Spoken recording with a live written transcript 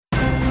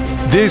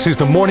This is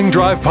the Morning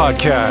Drive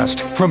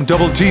Podcast from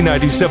Double T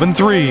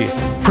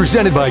 97.3,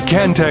 presented by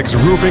Cantex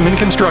Roofing and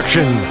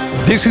Construction.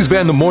 This has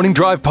been the Morning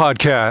Drive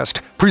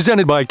Podcast,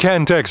 presented by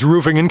Cantex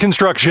Roofing and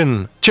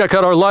Construction. Check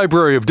out our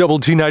library of Double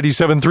T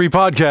 97.3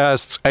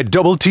 podcasts at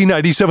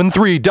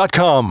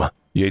doublet97.3.com.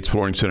 Yates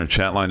Flooring Center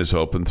chat line is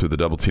open through the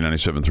Double T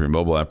 97.3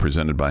 mobile app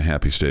presented by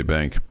Happy State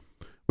Bank.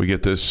 We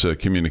get this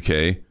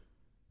communique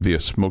via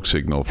smoke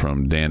signal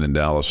from Dan in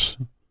Dallas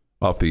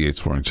off the Yates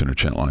Flooring Center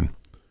chat line.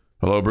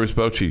 Hello, Bruce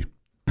Bochy.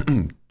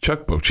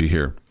 Chuck Bochy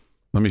here.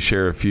 Let me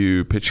share a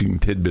few pitching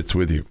tidbits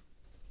with you.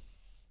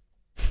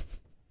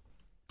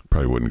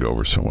 Probably wouldn't go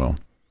over so well.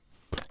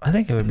 I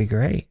think it would be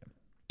great.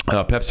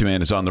 Pepsi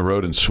Man is on the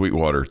road in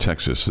Sweetwater,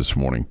 Texas this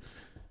morning.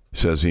 He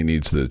says he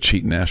needs the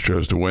cheating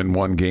Astros to win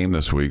one game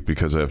this week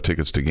because I have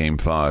tickets to Game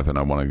 5 and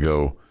I want to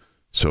go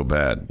so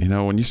bad. You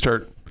know, when you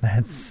start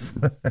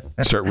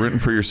rooting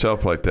for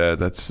yourself like that,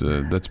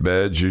 that's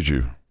bad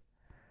juju.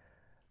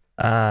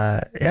 Yeah,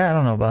 I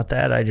don't know about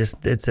that.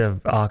 It's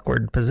an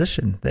awkward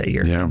position that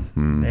you're in.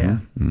 Mm-hmm. Yeah.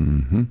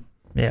 Mm-hmm.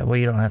 Yeah, well,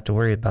 you don't have to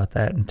worry about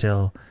that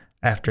until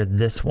after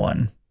this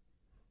one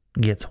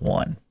gets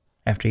won.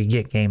 After you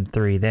get Game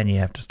 3, then you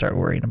have to start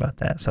worrying about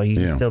that. So you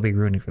can still be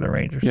rooting for the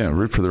Rangers. Yeah,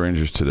 root for the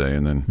Rangers today,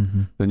 and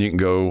then you can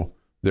go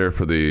there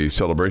for the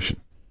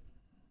celebration.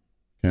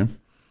 Okay.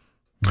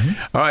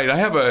 Mm-hmm. All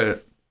right,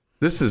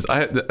 this is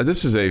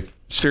a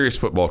serious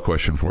football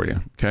question for you.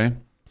 Okay,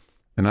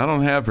 and I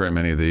don't have very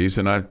many of these,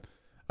 and I've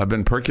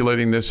been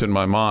percolating this in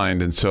my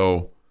mind, and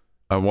so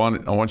I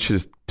want you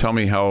to tell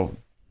me how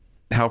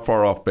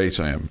far off base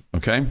I am.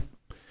 Okay,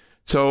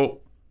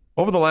 so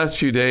over the last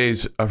few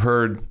days, I've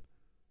heard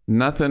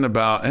nothing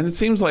about, and it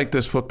seems like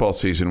this football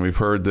season, we've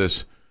heard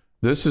this.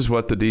 This is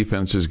what the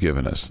defense has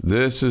given us.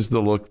 This is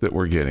the look that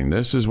we're getting.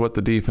 This is what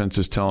the defense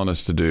is telling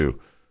us to do.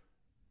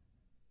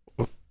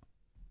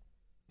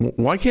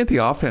 Why can't the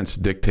offense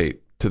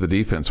dictate to the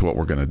defense what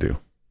we're going to do?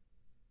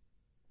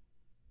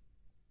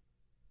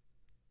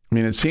 I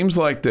mean, it seems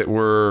like that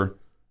we're,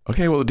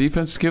 okay, well, the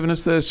defense is giving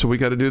us this, so we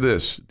got to do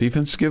this.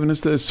 Defense is giving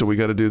us this, so we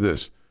got to do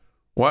this.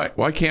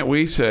 Why can't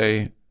we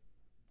say,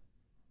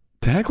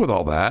 to heck with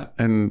all that,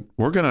 and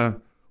we're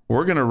gonna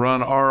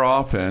run our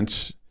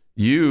offense.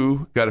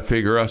 You got to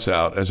figure us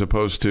out, as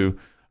opposed to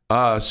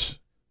us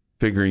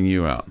figuring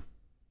you out.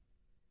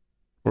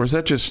 Or is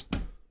that just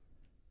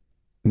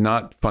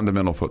not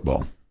fundamental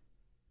football?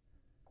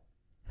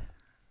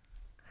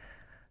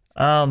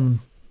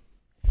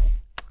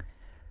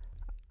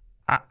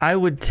 I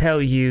would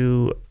tell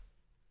you,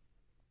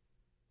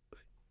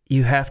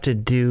 you have to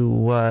do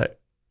what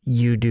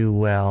you do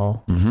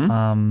well.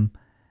 Mm-hmm.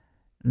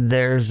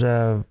 There's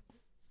a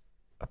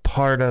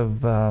part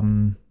of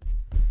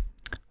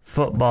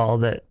football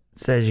that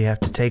says you have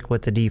to take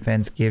what the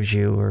defense gives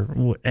you,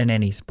 or in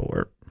any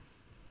sport.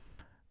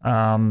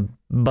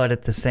 But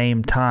at the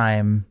same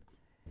time,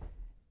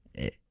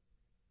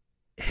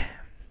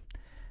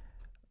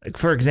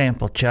 for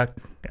example, Chuck,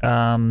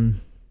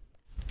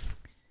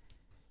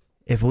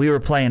 if we were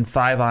playing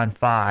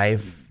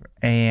 5-on-5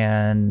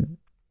 and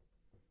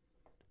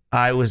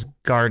I was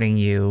guarding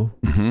you,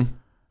 mm-hmm.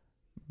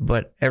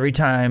 but every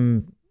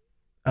time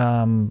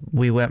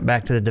we went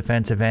back to the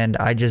defensive end,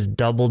 I just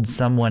doubled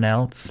someone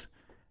else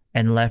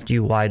and left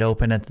you wide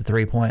open at the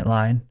 3-point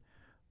line,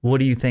 what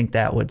do you think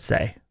that would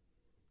say?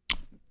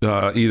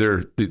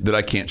 Either that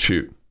I can't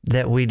shoot.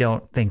 That we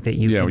don't think that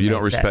you can you make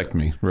don't respect that.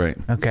 me, right?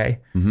 Okay.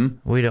 Mm-hmm.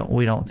 We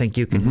don't think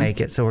you can mm-hmm. make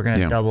it, so we're going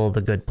to double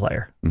the good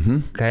player. Mm-hmm.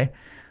 Okay.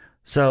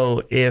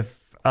 So if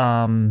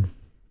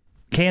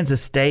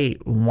Kansas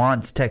State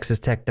wants Texas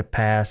Tech to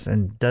pass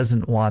and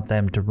doesn't want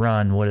them to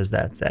run, what does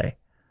that say?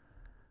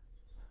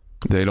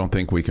 They don't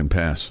think we can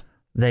pass.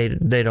 They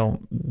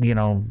don't, they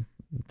don't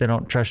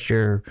trust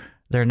they're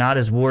not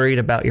as worried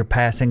about your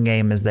passing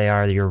game as they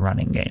are your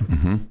running game.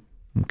 Mm-hmm.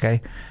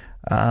 Okay.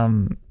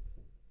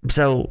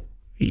 So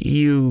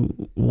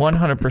you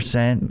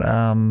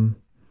 100%,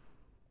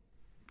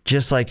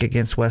 just like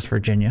against West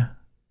Virginia,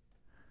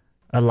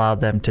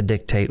 allowed them to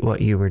dictate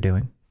what you were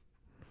doing.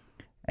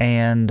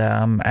 And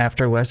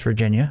after West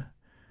Virginia,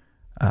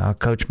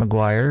 Coach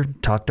McGuire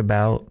talked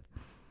about,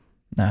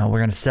 we're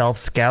going to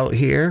self-scout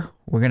here.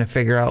 We're going to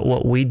figure out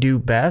what we do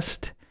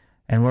best,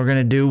 and we're going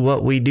to do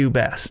what we do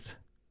best.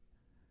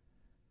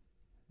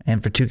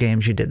 And for 2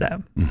 games, you did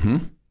that. Mm-hmm.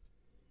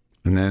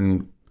 And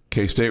then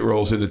K-State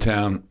rolls into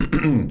town,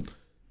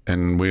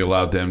 and we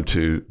allowed them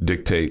to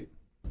dictate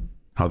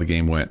how the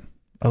game went.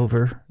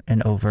 Over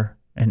and over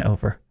and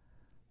over.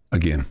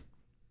 Again.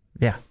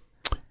 Yeah.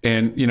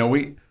 And,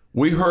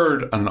 we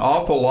heard an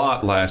awful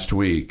lot last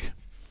week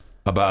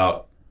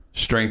about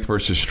strength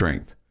versus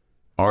strength.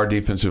 Our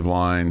defensive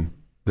line,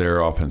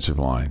 their offensive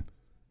line.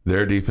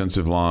 Their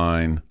defensive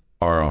line,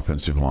 our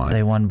offensive line.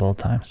 They won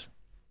both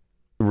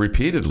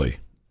repeatedly.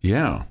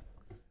 Yeah.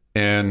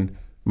 And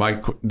here's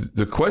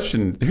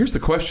the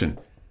question.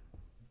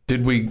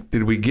 Did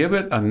we give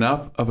it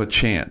enough of a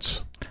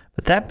chance?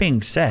 But that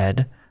being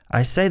said,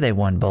 I say they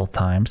won both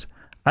times.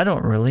 I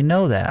don't really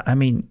know that. I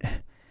mean,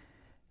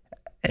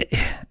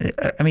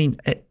 I mean,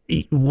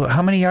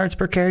 how many yards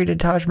per carry did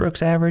Taj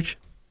Brooks average?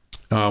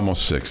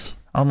 Almost 6.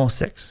 Almost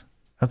 6.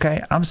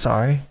 Okay, I'm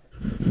sorry.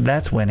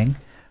 That's winning.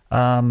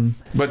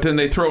 But then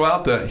they throw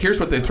out here's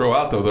what they throw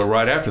out, though,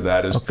 right after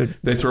that is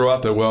they throw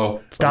out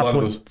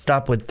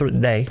stop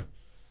with they.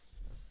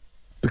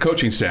 The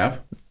coaching staff.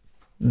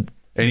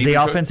 And the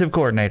offensive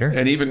coordinator.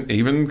 And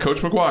even Coach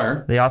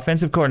McGuire. The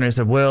offensive coordinator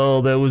said,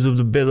 well, there was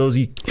a bit those.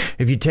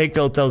 If you take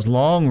out those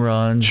long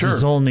runs,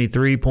 it's only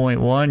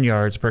 3.1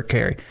 yards per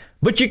carry.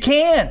 But you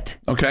can't.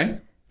 Okay.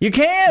 You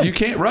can't. You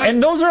can't, right.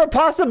 And those are a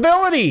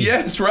possibility.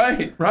 Yes,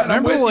 right.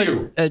 I'm with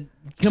you.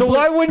 So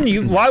why wouldn't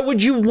you? Why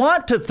would you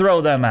want to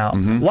throw them out?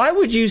 Mm-hmm. Why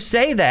would you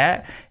say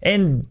that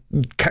and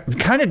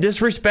kind of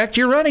disrespect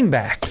your running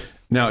back?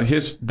 Now,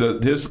 his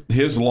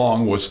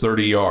long was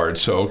 30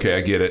 yards, so okay,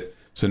 I get it.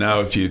 So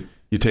now if you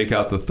take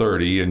out the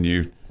 30 and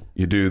you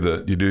take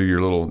out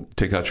your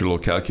little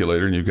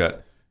calculator and you've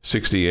got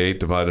 68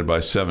 divided by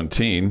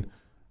 17.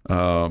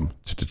 Why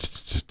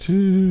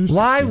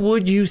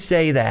would you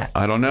say that?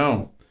 I don't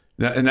know.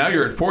 Now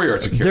you're at 4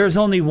 yards a carry. There's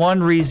only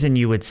one reason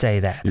you would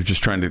say that. You're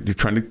trying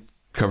to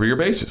cover your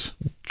bases.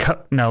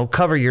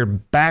 Cover your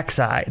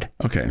backside.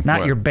 Okay,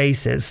 not your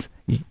bases.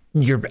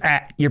 Your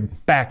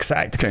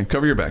backside. Okay,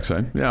 cover your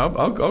backside. Yeah,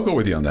 I'll go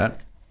with you on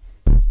that.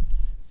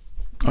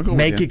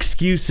 Make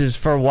excuses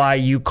for why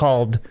you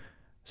called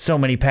so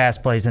many pass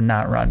plays and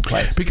not run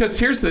plays. Because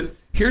here's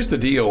the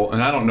deal,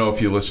 and I don't know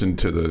if you listened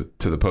to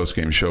the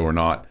post-game show or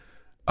not.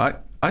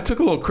 I took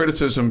a little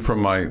criticism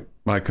from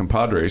my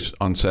compadres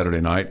on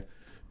Saturday night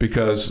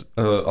because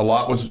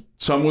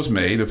some was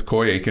made of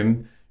Coy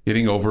Aiken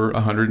getting over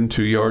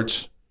 102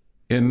 yards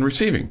in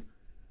receiving.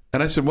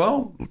 And I said,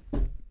 well, a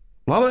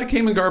lot of that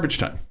came in garbage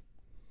time.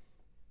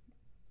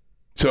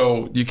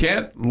 So you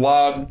can't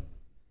loud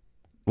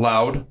or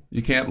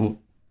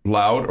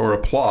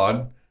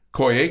applaud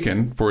Coy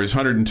Aiken for his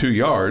 102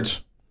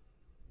 yards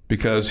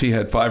because he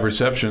had 5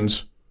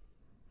 receptions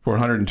for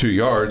 102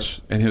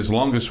 yards and his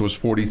longest was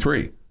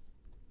 43.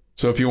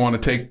 So if you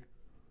want to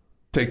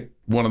take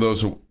one of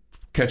those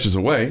catches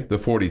away, the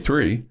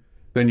 43,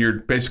 then you're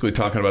basically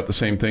talking about the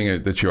same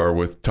thing that you are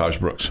with Taj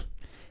Brooks.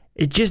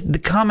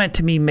 The comment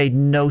to me made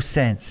no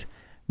sense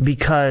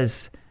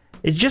because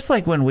it's just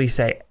like when we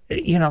say,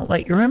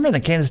 remember the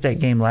Kansas State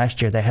game last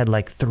year, they had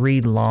like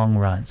 3 long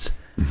runs.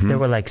 Mm-hmm. They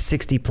were like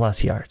 60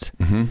 plus yards.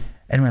 Mm-hmm.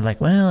 And we're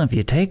like, well, if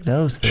you take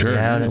those 3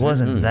 out, it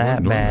wasn't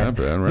that bad.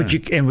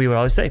 Right. And we would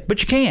always say,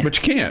 but you can't. But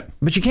you can't.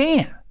 But you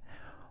can't.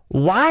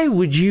 Why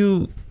would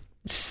you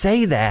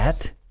say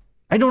that?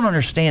 I don't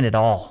understand at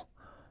all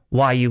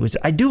why you would.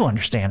 I do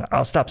understand.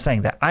 I'll stop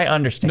saying that. I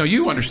understand. No,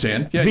 you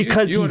understand. Yeah,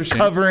 because you he's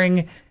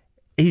understand.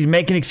 He's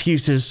making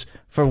excuses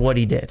for what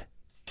he did.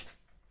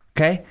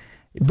 Okay?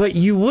 But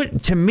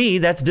to me,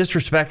 that's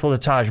disrespectful to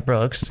Taj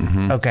Brooks.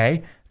 Mm-hmm.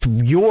 Okay? To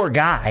your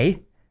guy.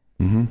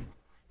 Mm-hmm.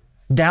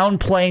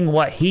 Downplaying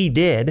what he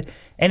did.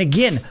 And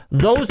again,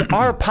 those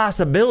are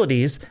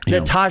possibilities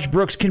that Taj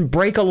Brooks can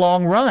break a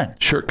long run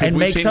and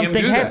make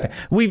something happen.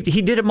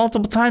 He did it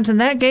multiple times in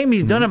that game.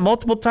 He's done it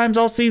multiple times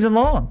all season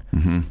long.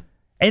 Mm-hmm.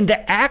 And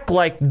to act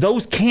like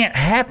those can't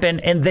happen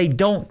and they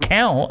don't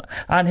count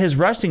on his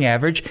rushing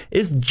average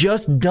is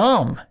just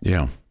dumb.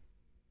 Yeah.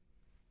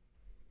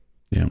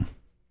 Yeah.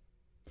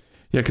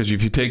 Yeah, because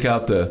if you take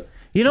out the...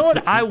 You know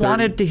what I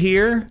wanted to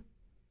hear?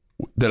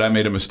 That I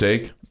made a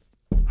mistake?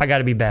 I got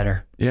to be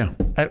better. Yeah.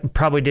 I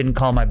probably didn't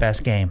call my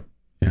best game.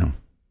 Yeah.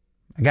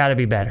 I got to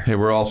be better. Hey,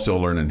 we're all still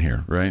learning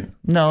here, right?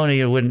 No,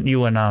 you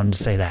wouldn't on to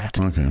say that.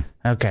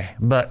 Okay.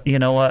 But you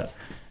know what?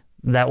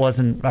 That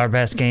wasn't our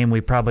best game.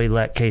 We probably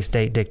let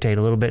K-State dictate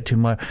a little bit too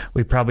much.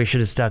 We probably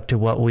should have stuck to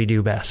what we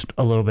do best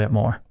a little bit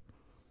more.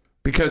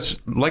 Because,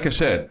 like I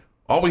said,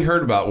 all we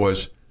heard about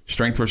was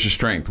strength versus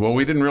strength. Well,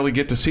 we didn't really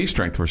get to see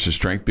strength versus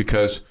strength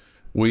because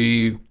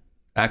we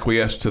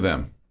acquiesced to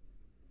them.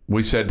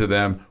 We said to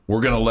them,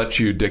 we're going to let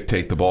you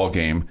dictate the ball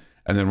game,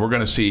 and then we're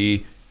going to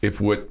see if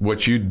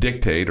what you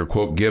dictate or,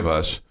 quote, give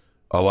us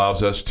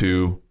allows us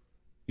to,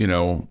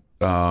 win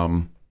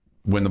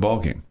the ball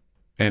game.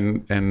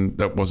 And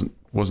that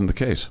wasn't the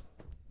case.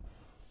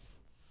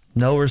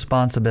 No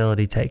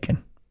responsibility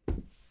taken.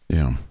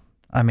 Yeah.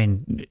 I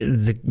mean,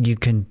 you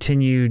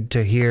continued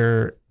to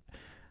hear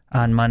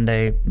on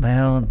Monday,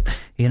 well,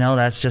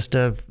 that's just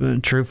a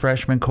true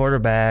freshman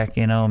quarterback,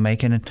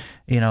 making it,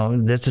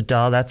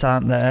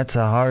 that's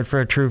hard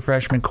for a true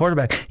freshman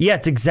quarterback. Yeah,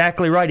 it's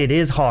exactly right. It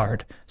is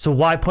hard. So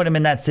why put him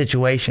in that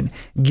situation?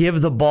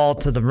 Give the ball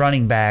to the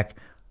running back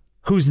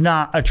who's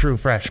not a true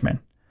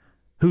freshman,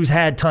 who's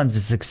had tons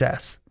of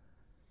success.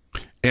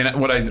 And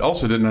what I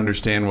also didn't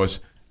understand was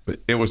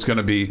it was going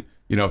to be,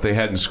 if they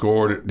hadn't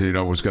scored,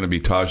 it was going to be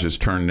Taj's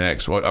turn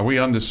next. What, are we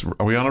on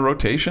a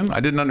rotation?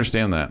 I didn't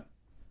understand that.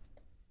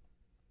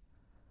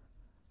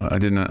 I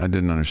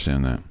didn't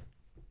understand that.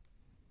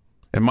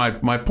 And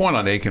my point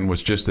on Aiken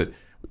was just that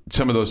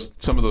some of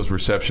those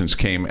receptions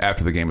came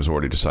after the game was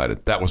already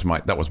decided. That was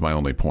my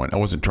only point. I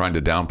wasn't trying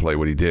to downplay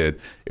what he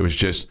did. It was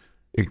just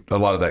a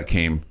lot of that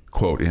came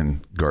quote,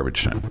 in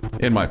garbage time,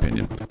 in my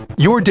opinion.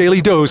 Your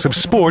daily dose of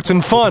sports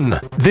and fun.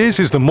 This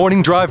is the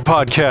Morning Drive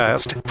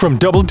Podcast from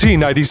Double T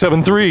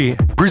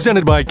 97.3,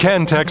 presented by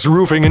Cantex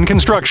Roofing and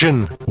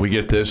Construction. We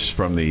get this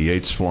from the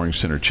Yates Flooring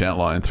Center chat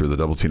line through the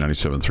Double T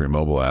 97.3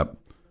 mobile app,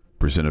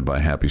 presented by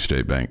Happy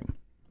State Bank.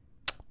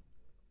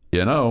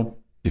 You know,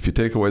 if you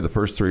take away the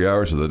first 3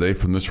 hours of the day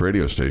from this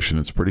radio station,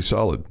 it's pretty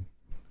solid.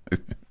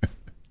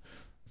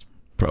 It's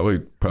probably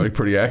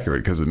pretty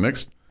accurate, because the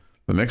next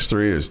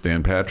three is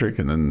Dan Patrick,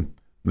 and then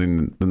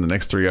the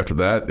next three after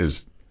that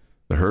is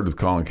The Herd with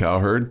Colin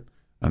Cowherd,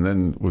 and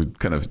then we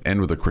kind of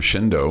end with a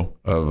crescendo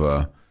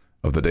of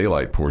the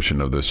daylight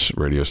portion of this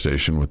radio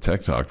station with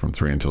Tech Talk from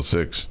 3 until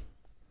 6.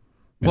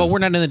 Well, we're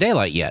not in the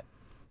daylight yet.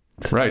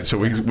 Right, so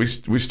we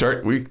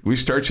start you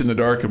in the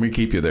dark and we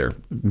keep you there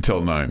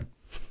until 9.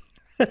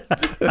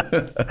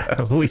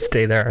 We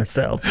stay there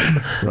ourselves.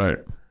 Right.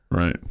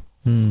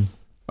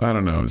 I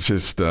don't know. It's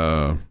just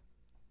a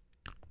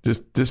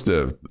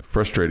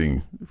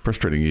frustrating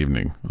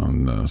evening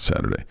on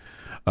Saturday.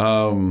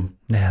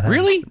 Yeah,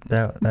 really?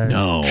 That is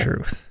the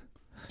truth.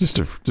 Just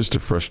a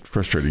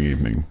frustrating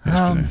evening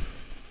yesterday.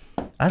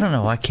 I don't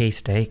know why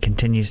K-State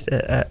continues.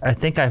 I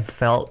think I've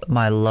felt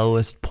my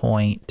lowest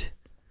point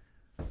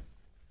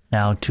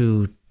now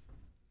two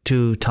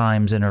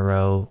times in a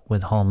row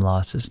with home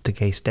losses to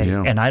K-State,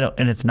 Yeah. and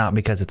it's not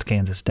because it's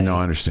Kansas State. No,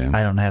 I understand.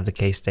 I don't have the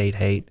K-State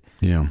hate.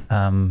 Yeah.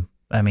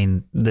 I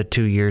mean, the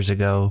 2 years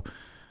ago,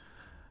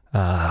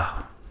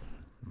 the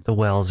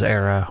Wells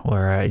era,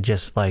 where I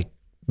just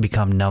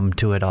become numb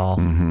to it all,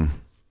 and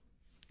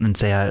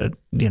say,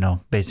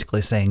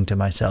 basically saying to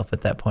myself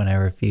at that point, I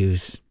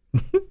refuse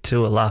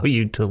to allow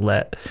you to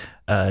let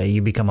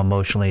you become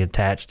emotionally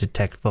attached to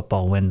Tech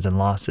football wins and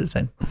losses,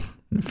 and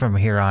from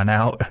here on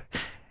out.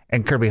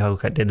 And Kirby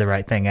Hocutt did the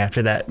right thing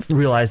after that,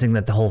 realizing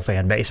that the whole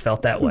fan base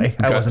felt that way.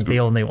 I wasn't the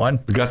only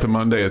one. We got to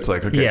Monday. It's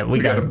like, okay, yeah, we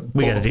got to do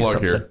plug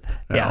something here.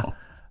 Yeah.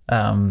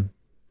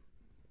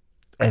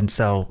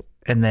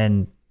 And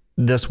then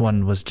this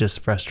one was just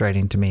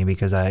frustrating to me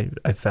because I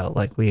felt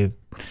like we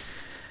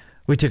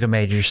took a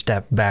major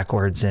step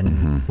backwards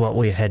in what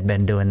we had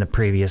been doing the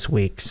previous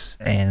weeks,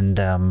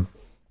 and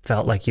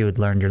felt like you had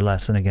learned your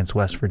lesson against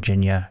West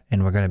Virginia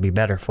and we're going to be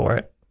better for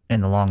it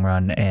in the long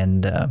run.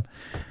 And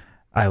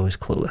I was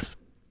clueless.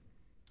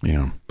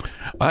 Yeah,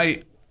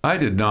 I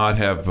did not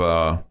have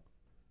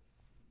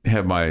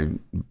my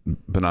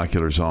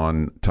binoculars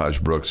on Taj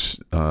Brooks,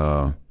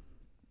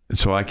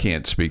 so I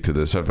can't speak to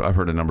this. I've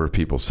heard a number of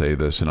people say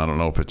this, and I don't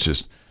know if it's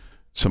just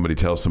somebody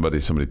tells somebody,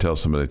 somebody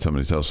tells somebody,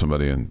 somebody tells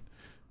somebody, and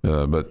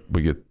but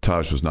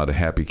Taj was not a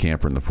happy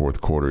camper in the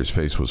fourth quarter. His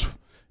face was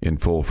in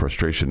full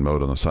frustration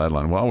mode on the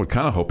sideline. Well, I would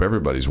kind of hope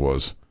everybody's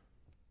was,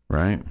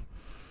 right?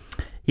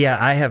 Yeah,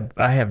 I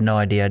have no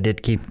idea. I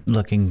did keep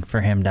looking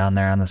for him down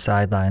there on the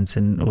sidelines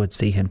and would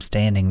see him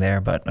standing there,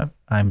 but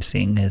I'm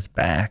seeing his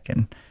back,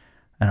 and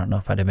I don't know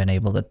if I'd have been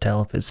able to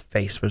tell if his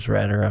face was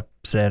red or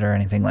upset or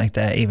anything like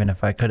that, even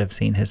if I could have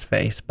seen his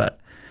face. But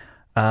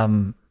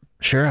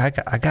sure, I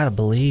got to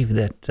believe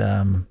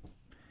that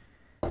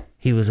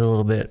he was a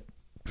little bit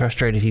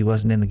frustrated he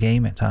wasn't in the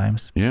game at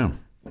times. Yeah,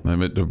 I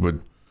mean, it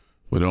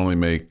would only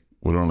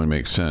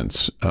make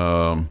sense.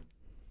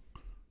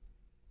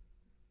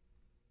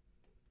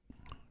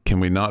 Can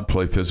we not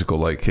play physical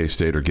like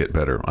K-State or get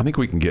better? I think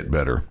we can get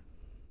better.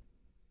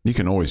 You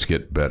can always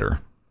get better,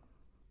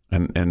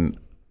 and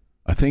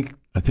I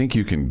think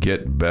you can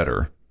get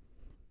better.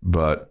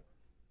 But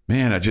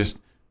man,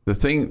 the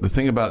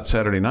thing about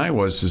Saturday night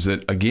is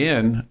that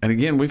again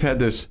we've had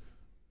this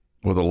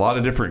with a lot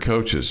of different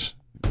coaches,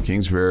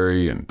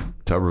 Kingsbury and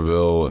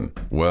Tuberville and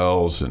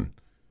Wells and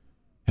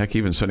heck,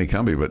 even Sonny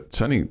Cumbie. But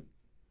Sonny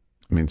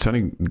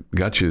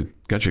got you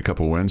a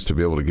couple wins to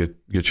be able to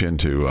get you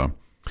into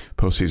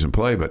postseason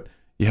play, but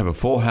you have a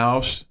full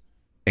house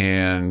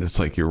and it's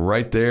like you're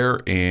right there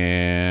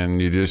and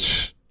you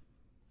just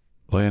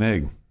lay an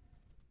egg.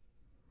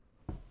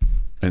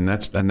 And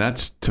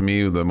that's to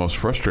me the most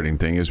frustrating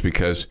thing, is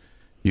because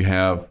you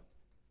have,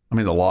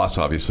 the loss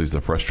obviously is the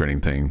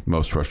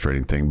most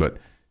frustrating thing, but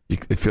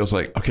it feels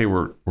like, okay,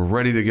 we're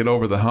ready to get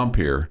over the hump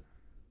here,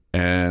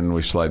 and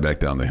we slide back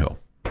down the hill.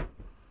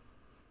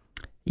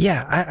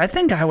 Yeah, I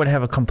think I would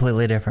have a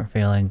completely different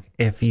feeling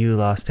if you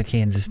lost to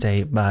Kansas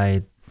State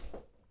by,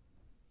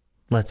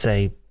 let's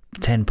say,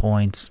 10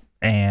 points,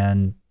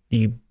 and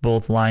you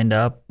both lined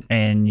up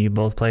and you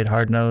both played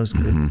hard-nosed,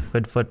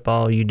 good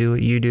football. You do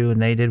what you do,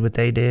 and they did what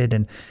they did,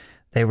 and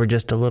they were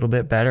just a little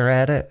bit better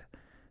at it.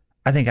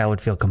 I think I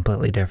would feel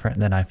completely different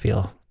than I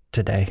feel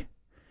today.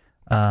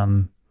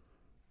 And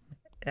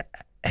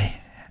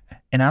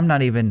I'm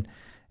not even,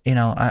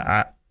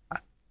 I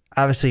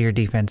obviously your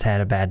defense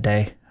had a bad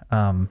day.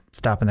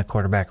 Stopping the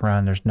quarterback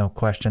run, there's no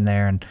question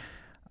there. And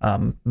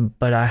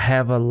but I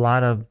have a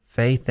lot of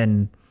faith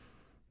in,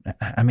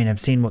 I've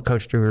seen what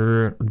Coach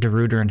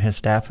DeRuyter and his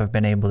staff have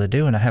been able to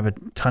do, and I have a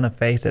ton of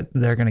faith that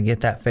they're going to get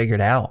that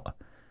figured out.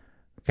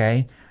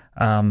 Okay?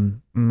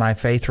 My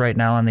faith right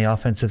now on the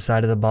offensive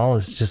side of the ball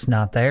is just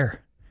not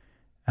there.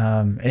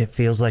 It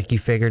feels like you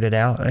figured it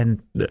out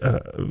and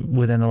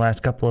within the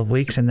last couple of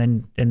weeks, and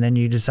then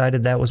you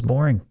decided that was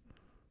boring.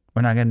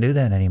 We're not going to do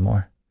that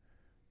anymore.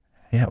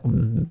 Yeah,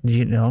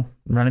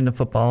 running the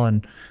football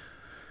and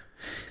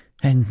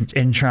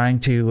trying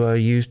to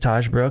use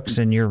Taj Brooks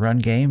in your run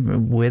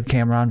game with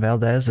Cameron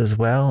Valdez as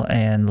well,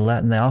 and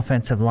letting the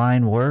offensive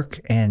line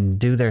work and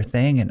do their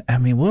thing. And I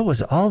mean, what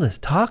was all this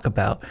talk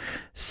about?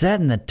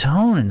 Setting the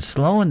tone and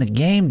slowing the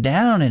game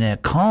down, and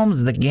it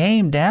calms the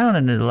game down,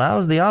 and it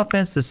allows the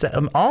offense to set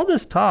all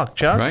this talk,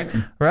 Chuck.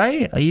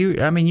 Right?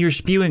 You're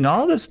spewing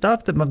all this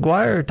stuff that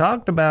McGuire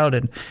talked about,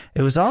 and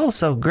it was all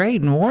so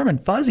great and warm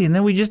and fuzzy, and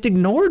then we just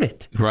ignored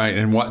it. Right.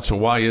 And so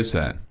why is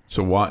that?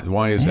 So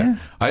why is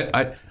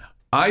that?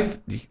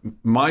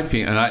 My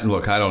feeling, and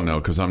I don't know,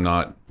 because I'm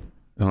not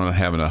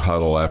having a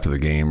huddle after the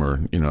game or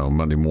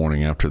Monday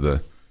morning after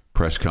the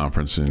press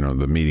conference,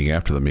 the meeting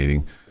after the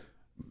meeting.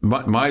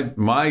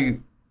 My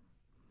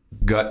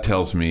gut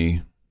tells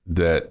me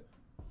that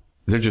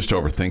they're just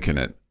overthinking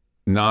it.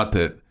 Not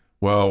that,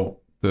 well,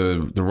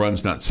 the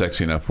run's not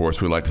sexy enough for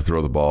us. We like to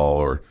throw the ball,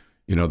 or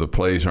the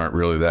plays aren't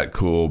really that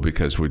cool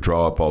because we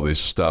draw up all this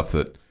stuff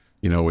that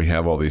we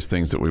have all these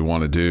things that we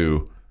want to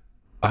do.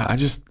 I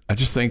just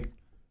think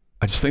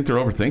they're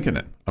overthinking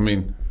it. I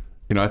mean,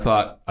 I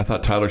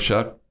thought Tyler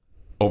Shuck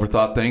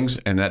overthought things,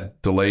 and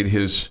that delayed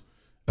his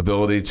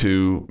ability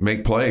to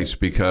make plays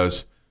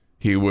because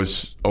he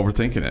was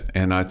overthinking it.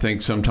 And I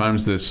think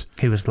sometimes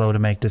he was slow to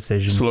make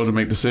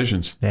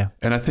decisions. Yeah.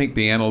 And I think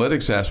the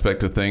analytics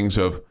aspect of things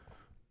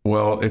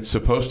it's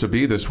supposed to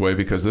be this way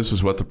because this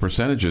is what the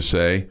percentages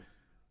say.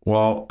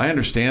 Well, I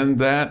understand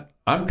that.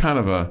 I'm kind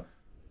of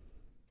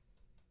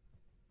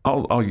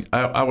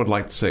I would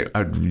like to say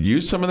I'd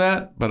use some of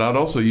that, but I'd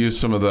also use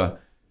some of the,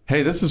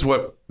 hey, this is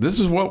what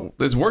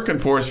is working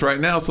for us right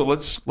now, so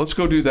let's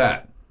go do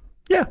that.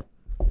 Yeah.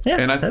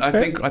 And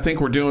I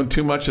think we're doing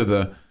too much of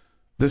the,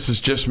 this is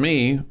just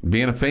me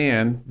being a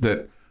fan,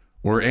 that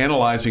we're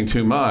analyzing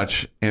too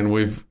much, and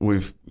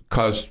we've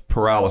caused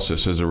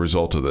paralysis as a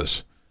result of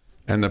this.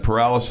 And the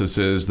paralysis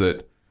is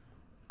that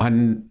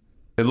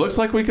it looks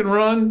like we can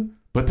run,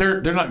 but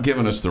they're not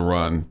giving us the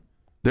run.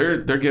 They're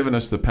giving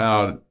us the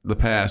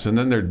pass, and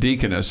then they're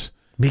deking us.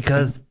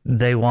 Because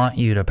they want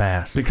you to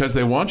pass. Because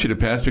they want you to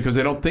pass, because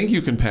they don't think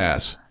you can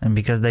pass. And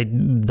because they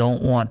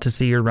don't want to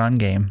see your run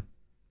game.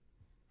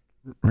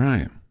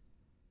 Right.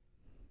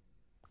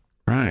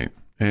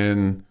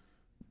 And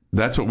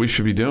that's what we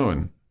should be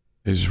doing,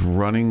 is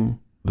running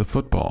the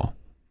football.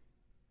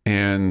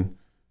 And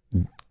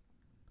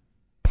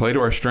play to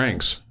our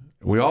strengths.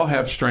 We all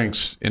have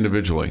strengths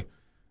individually,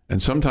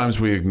 and sometimes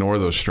we ignore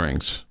those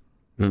strengths.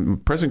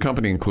 Present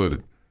company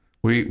included.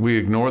 We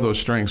ignore those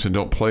strengths and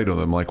don't play to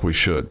them like we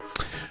should.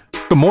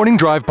 The Morning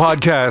Drive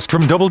podcast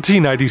from Double T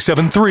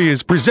 97.3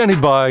 is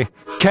presented by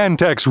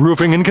Cantex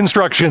Roofing and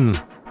Construction.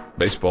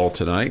 Baseball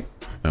tonight.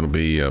 That'll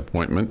be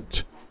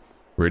appointment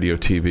radio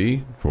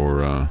TV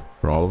for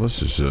all of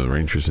us. It's the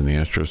Rangers and the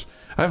Astros.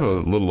 I have a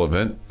little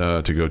event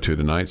to go to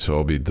tonight, so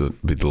I'll be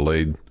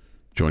delayed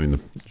joining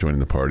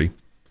the party.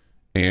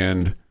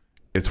 And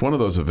it's one of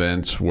those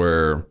events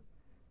where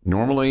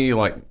normally,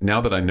 like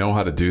now that I know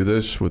how to do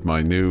this with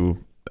my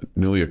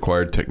newly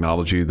acquired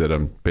technology that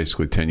I'm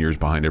basically 10 years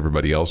behind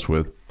everybody else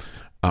with.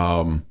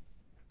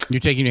 You're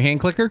taking your hand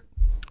clicker?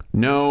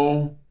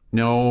 No.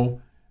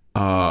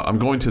 I'm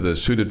going to the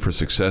Suited for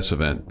Success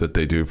event that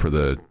they do for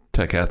the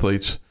tech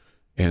athletes.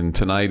 And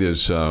tonight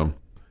is,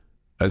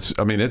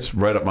 it's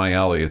right up my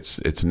alley. It's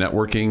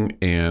networking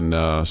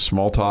and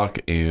small talk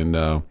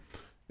and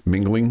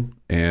mingling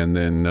and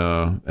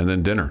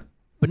then dinner.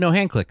 But no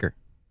hand clicker.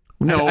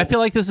 No, I feel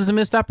like this is a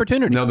missed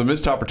opportunity. No, the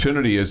missed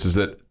opportunity is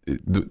that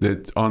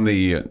it's on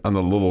the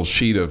little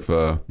sheet of.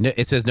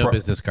 It says no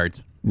business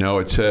cards. No,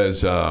 it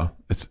says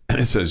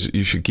it says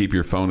you should keep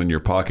your phone in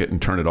your pocket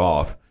and turn it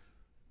off.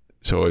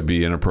 So it'd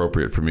be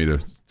inappropriate for me to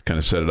kind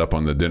of set it up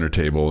on the dinner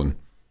table and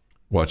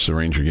watch the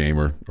Ranger game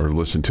or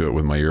listen to it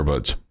with my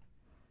earbuds.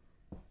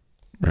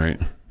 Right.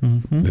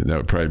 Mm-hmm. That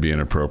would probably be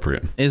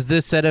inappropriate. Is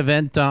this said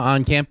event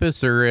on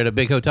campus or at a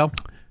big hotel?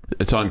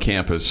 It's on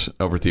campus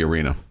over at the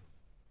arena.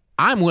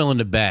 I'm willing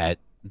to bet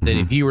that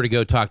if you were to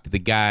go talk to the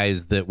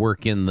guys that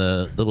work in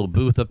the little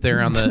booth up there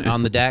on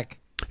the deck,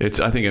 it's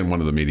I think in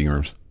one of the meeting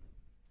rooms.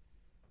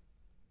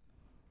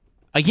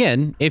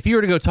 Again, if you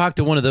were to go talk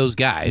to one of those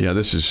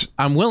guys,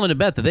 I'm willing to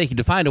bet that they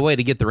could find a way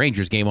to get the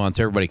Rangers game on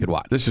so everybody could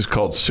watch. This is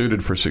called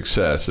Suited for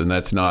Success, and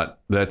that's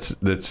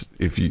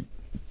if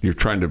you're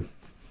trying to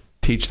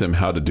teach them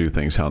how to do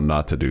things, how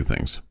not to do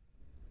things,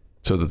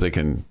 so that they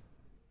can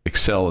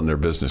excel in their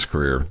business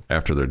career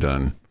after they're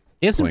done.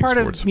 Isn't part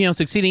sports. Of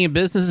succeeding in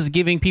business is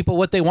giving people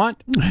what they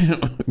want?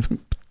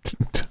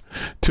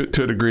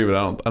 to a degree, but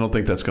I don't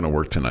think that's going to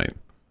work tonight.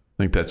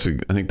 I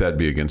think that'd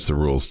be against the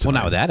rules tonight. Well,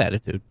 not with that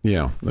attitude.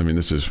 Yeah, I mean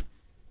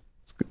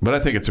but I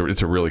think it's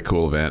a really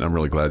cool event. I'm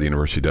really glad the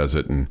university does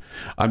it, and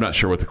I'm not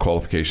sure what the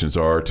qualifications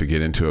are to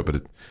get into it,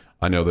 but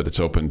I know that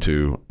it's open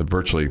to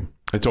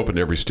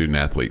every student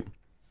athlete.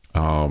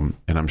 And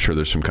I'm sure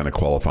there's some kind of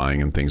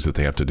qualifying and things that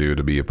they have to do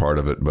to be a part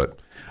of it. But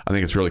I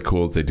think it's really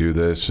cool that they do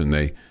this, and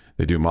they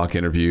do mock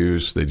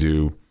interviews. They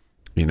do,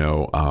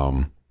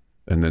 and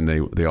then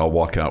they all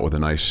walk out with a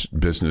nice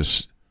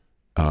business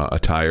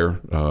attire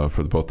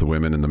for both the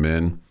women and the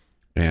men,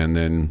 and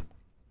then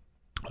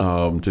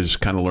to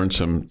just kind of learn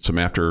some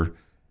after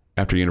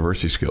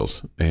university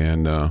skills.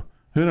 And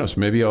who knows,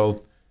 maybe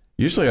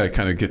usually I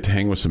kind of get to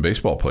hang with some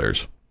baseball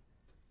players.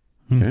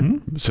 Okay.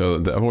 Mm-hmm. So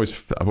I've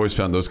always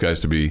found those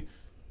guys to be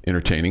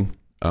entertaining,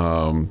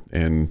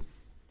 and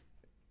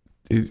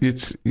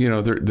it's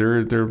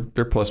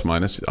they're plus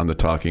minus on the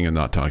talking and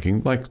not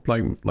talking,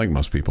 like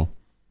most people.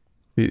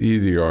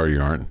 Either you are or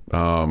you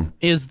aren't.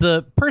 Is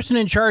the person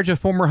in charge a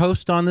former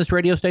host on this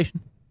radio station?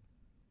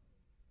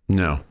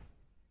 No.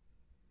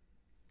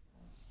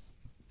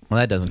 Well,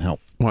 that doesn't help.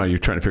 Why, you're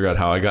trying to figure out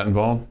how I got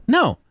involved?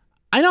 No.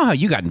 I know how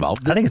you got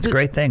involved. I think it's a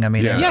great thing. I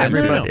mean,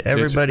 everybody,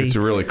 it's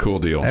a really cool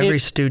deal. Every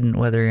student,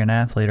 whether you're an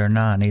athlete or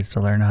not, needs to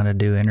learn how to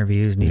do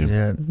interviews, needs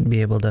to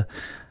be able to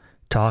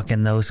talk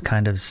in those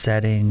kind of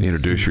settings.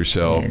 Introduce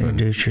yourself,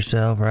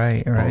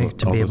 right.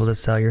 To be able to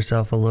sell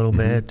yourself a little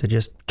bit, to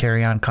just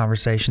carry on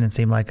conversation and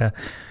seem like a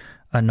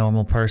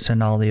normal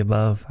person, all the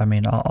above. I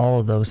mean, all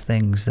of those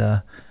things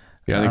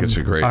I think it's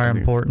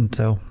important.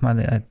 So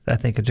I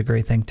think it's a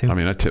great thing too. I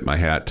mean, I tip my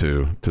hat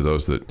to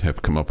those that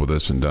have come up with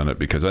this and done it,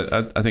 because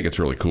I think it's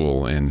really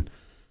cool. And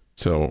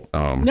so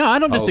no, I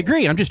don't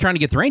disagree. I'm just trying to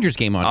get the Rangers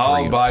game on.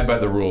 I'll abide by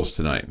the rules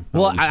tonight.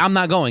 Well, I'm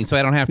not going, so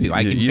I don't have to.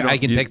 I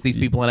can text these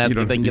people and ask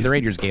if they can get the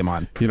Rangers game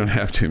on. You don't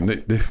have to.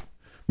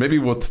 Maybe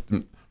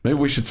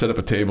we should set up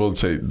a table and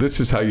say,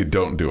 this is how you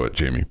don't do it,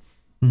 Jamie.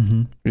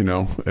 Mm-hmm.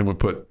 And we'll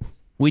put.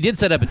 We did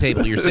set up a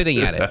table. You're sitting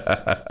at it.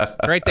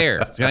 It's right there.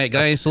 It's got a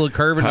nice little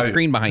curve and a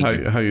screen behind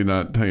you. How you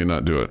not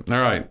do it?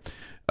 All right.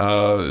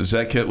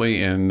 Zach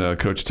Kitley and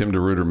Coach Tim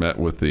DeRuyter met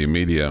with the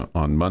media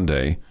on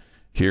Monday.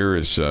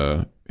 Here's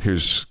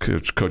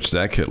Coach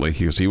Zach Kitley.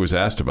 He was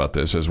asked about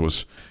this, as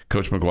was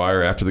Coach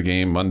McGuire after the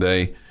game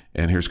Monday.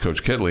 And here's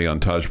Coach Kitley on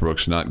Taj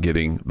Brooks not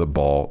getting the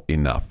ball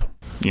enough.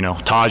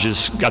 Taj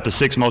has got the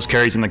 6th most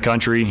carries in the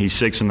country. He's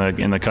 6th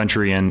in the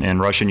country in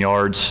rushing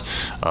yards.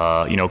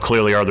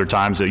 Clearly are there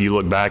times that you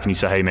look back and you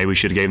say, hey, maybe we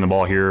should have gave him the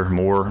ball here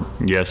more?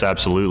 Yes,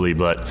 absolutely.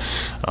 But,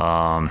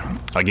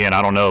 again,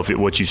 I don't know if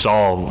what you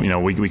saw,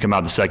 we come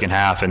out the second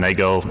half and they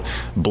go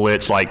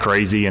blitz like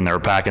crazy and they're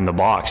packing the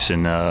box.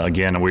 And,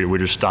 again, we're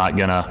just not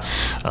going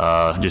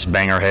to just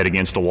bang our head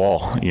against the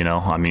wall.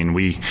 I mean,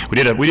 we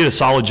did a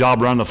solid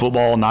job running the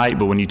football all night,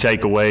 but when you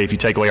take away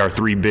our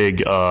 3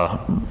 big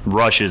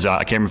rushes,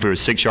 I can't remember if it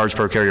was 6 yards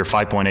per carry or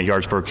 5.8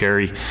 yards per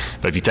carry,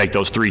 but if you take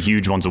those 3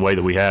 huge ones away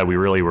that we had, we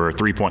really were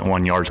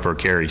 3.1 yards per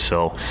carry.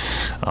 So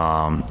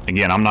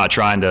again, we're not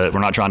trying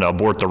to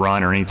abort the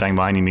run or anything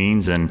by any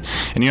means. And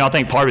I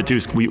think part of it too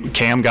is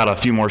Cam got a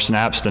few more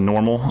snaps than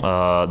normal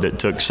that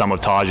took some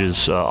of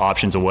Taj's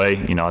options away.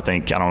 I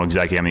don't know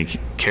exactly how many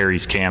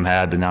carries Cam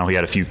had, but now he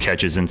had a few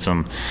catches in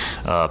some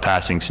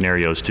passing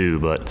scenarios too.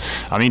 But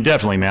I mean,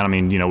 definitely, man. I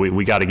mean,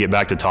 we got to get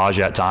back to Taj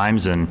at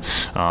times, and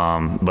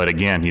but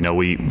again,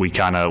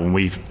 when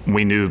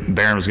we knew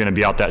Barron was going to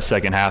be out that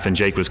second half and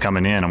Jake was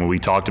coming in. I mean, we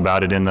talked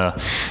about it in the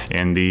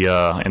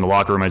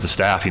locker room as a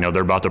staff.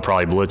 They're about to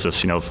probably blitz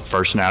us.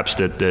 First snaps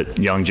that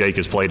young Jake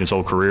has played his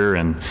whole career,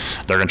 and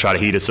they're going to try to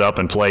heat us up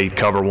and play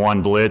cover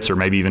 1 blitz or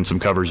maybe even some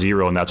cover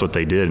 0, and that's what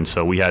they did. And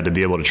so we had to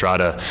be able to try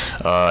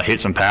to hit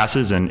some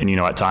passes, and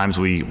at times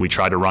we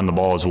tried to run the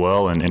ball as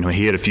well, and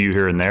he hit a few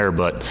here and there,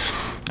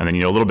 and then,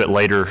 a little bit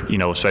later,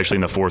 especially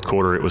in the fourth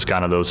quarter, it was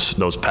kind of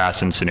those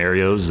passing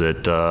scenarios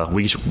that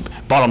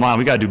bottom line,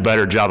 we got to do a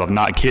better job of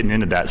not getting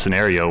into that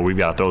scenario. We've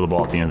got to throw the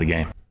ball at the end of the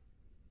game.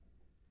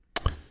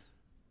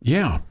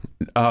 Yeah.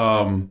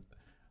 I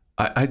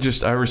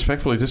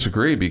respectfully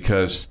disagree,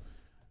 because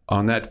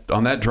on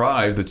that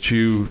drive that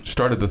you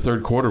started the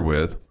third quarter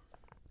with,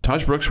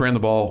 Taj Brooks ran the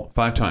ball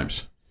 5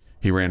 times.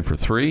 He ran for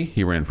 3,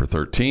 he ran for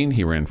 13,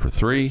 he ran for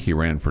 3, he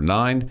ran for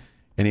 9,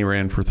 and he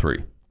ran for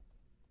 3.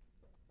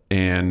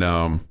 And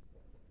on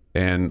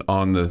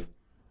the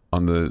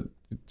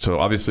so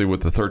obviously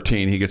with the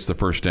 13 he gets the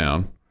first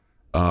down.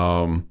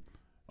 On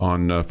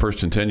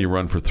 1st and 10 you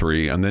run for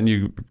 3, and then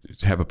you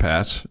have a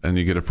pass and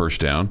you get a first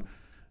down,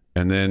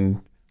 and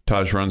then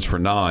Taj runs for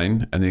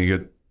 9, and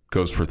then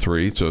goes for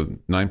 3. So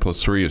 9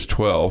 plus 3 is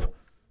 12.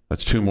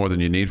 That's 2 more than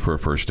you need for a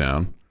first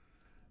down,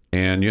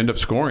 and you end up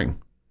scoring.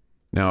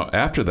 Now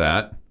after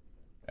that,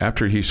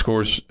 after he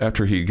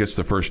gets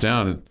the first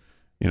down,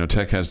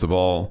 Tech has the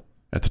ball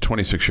at the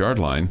 26-yard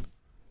line,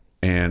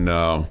 and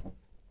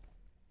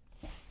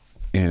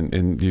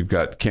you've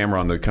got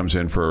Cameron that comes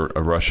in for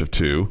a rush of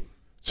 2.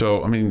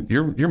 So I mean,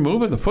 you're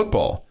moving the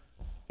football,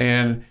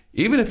 and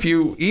even if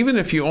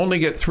you only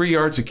get 3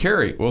 yards a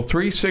carry, well,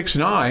 3, 6,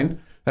 9,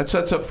 that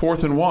sets up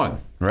 4th and 1,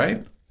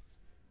 right?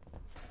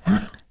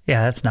 Yeah,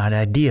 that's not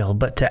ideal,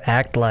 but to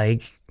act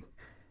like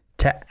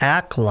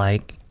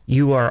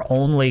you are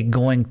only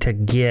going to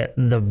get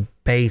the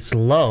base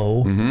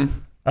low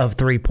of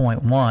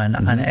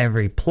 3.1 on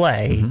every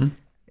play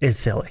is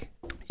silly.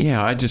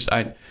 Yeah,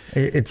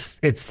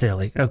 It's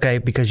silly, okay?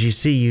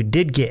 Because you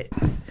did get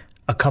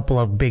a couple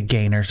of big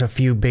gainers, a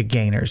few big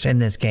gainers in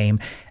this game,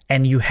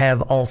 and you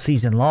have all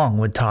season long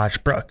with Taj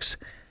Brooks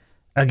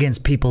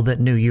against people that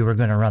knew you were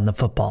going to run the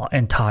football,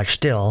 and Taj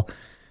still,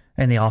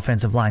 and the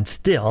offensive line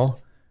still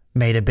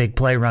made a big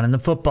play running the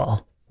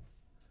football.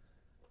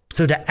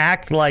 So to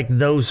act like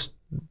those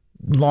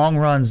long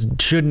runs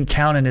shouldn't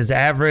count in his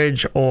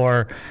average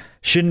or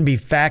shouldn't be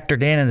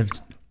factored in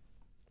as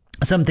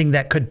something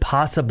that could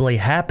possibly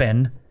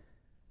happen,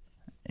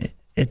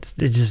 it's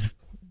just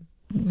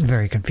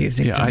very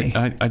confusing to me.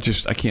 I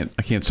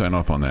can't sign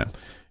off on that.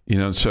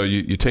 So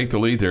you take the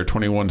lead there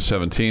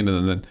 21-17,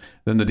 and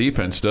then the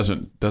defense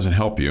doesn't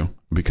help you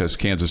because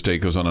Kansas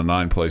State goes on a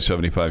 9-play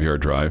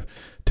 75-yard drive,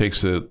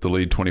 takes the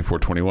lead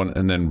 24-21,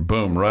 and then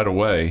boom, right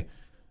away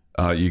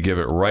you give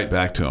it right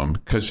back to them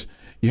because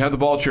you have the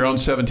ball at your own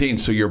 17,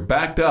 so you're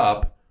backed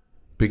up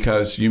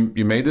because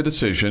you made the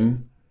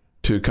decision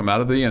to come out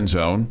of the end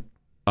zone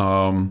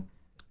and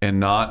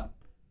not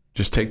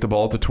just take the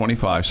ball at the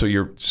 25. So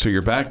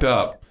you're backed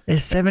up.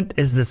 Is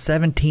the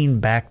 17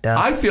 backed up?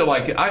 I feel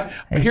like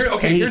here's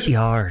 8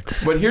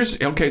 yards. But here's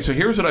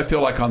what I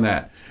feel like on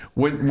that.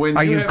 When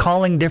are you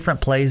calling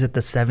different plays at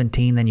the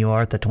 17 than you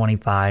are at the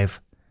 25?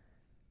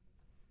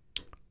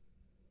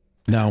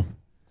 No.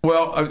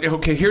 Well,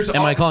 okay.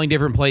 Am I calling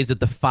different plays at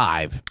the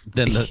 5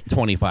 than the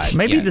 25?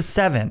 Maybe the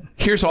 7.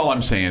 Here's all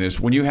I'm saying is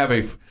when you have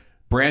a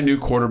brand new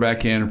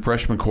quarterback in,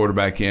 freshman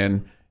quarterback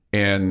in,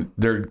 and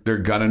they're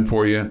gunning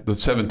for you, the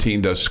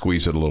 17 does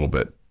squeeze it a little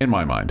bit in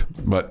my mind.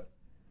 But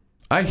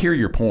I hear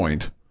your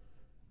point,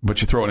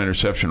 but you throw an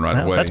interception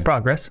right away. That's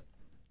progress.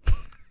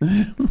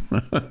 Again,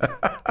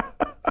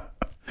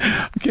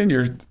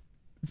 you're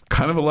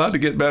kind of allowed to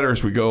get better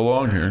as we go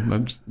along here.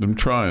 I'm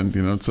trying.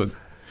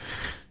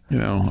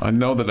 I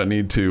know that I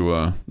need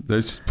to.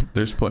 There's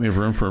plenty of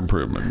room for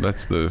improvement.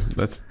 That's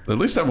at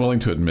least I'm willing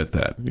to admit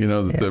that.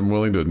 I'm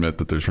willing to admit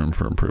that there's room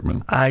for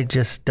improvement. I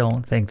just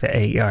don't think the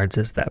 8 yards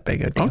is that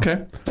big a deal.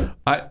 Okay,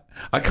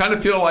 I kind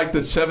of feel like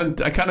the 7.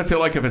 I kind of feel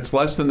like if it's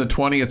less than the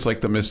 20, it's like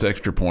the missed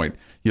extra point.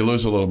 You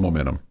lose a little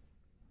momentum.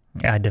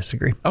 I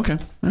disagree. Okay,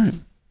 all right.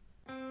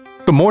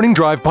 The Morning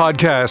Drive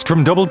podcast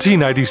from Double T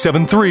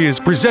 97.3 is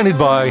presented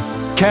by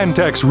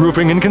Cantex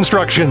Roofing and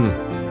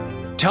Construction.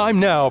 Time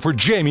now for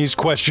Jamie's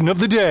question of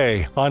the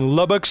day on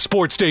Lubbock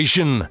Sports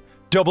Station,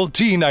 Double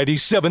T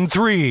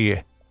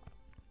 97.3.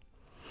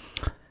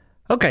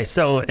 Okay,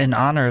 so in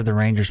honor of the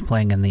Rangers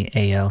playing in the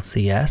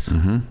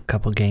ALCS, a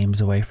couple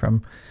games away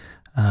from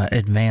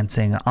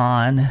advancing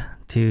on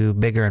to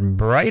bigger and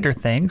brighter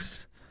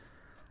things,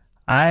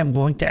 I am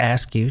going to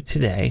ask you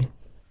today,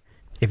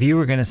 if you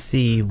were going to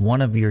see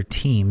one of your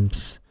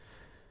teams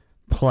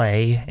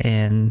play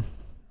in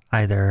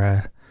either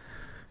a,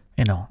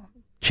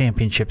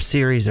 championship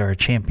series or a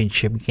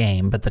championship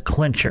game, but the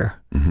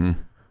clincher,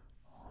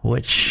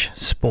 which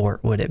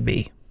sport would it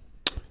be?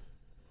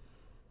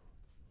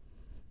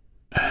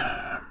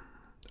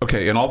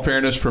 Okay, in all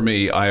fairness for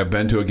me, I have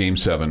been to a Game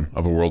 7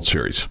 of a World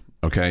Series.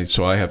 Okay,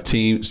 so I have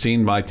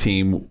seen my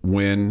team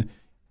win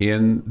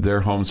in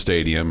their home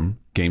stadium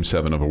Game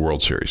 7 of a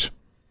World Series.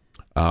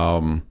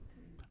 I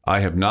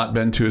have not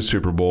been to a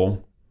Super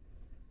Bowl.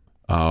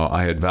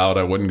 I had vowed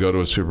I wouldn't go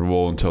to a Super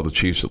Bowl until the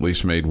Chiefs at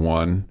least made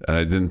one, and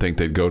I didn't think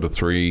they'd go to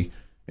 3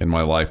 in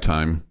my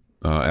lifetime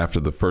after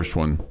the first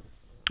one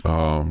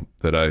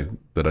that I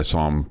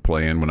saw them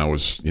play in when I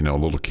was a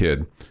little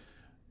kid.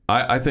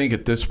 I think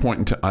at this point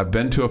in time, I've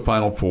been to a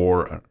Final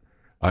Four.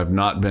 I've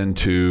been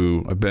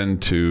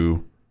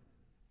to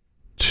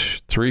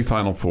 3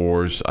 Final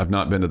Fours. I've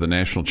not been to the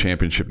national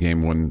championship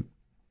game when,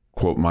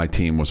 quote, my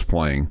team was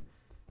playing.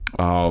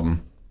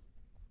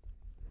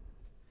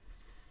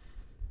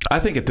 I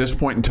think at this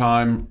point in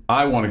time,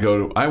 I want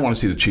to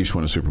see the Chiefs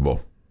win a Super Bowl.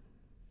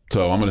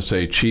 So I'm going to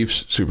say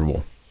Chiefs Super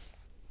Bowl.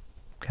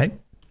 Okay.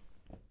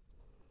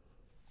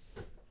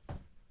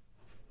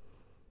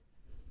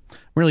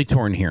 Really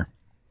torn here.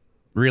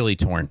 Really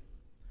torn.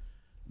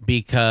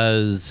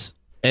 Because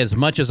as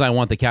much as I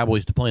want the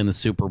Cowboys to play in the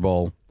Super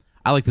Bowl,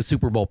 I like the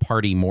Super Bowl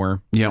party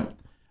more. Yeah.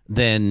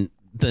 Than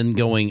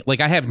going,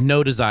 I have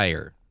no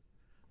desire,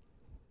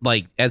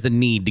 as a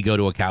need to go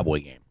to a Cowboy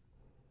game.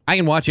 I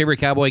can watch every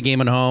Cowboy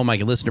game at home. I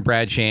can listen to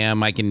Brad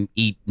Sham. I can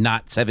eat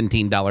not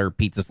 $17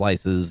 pizza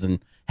slices and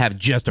have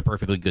just a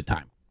perfectly good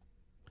time.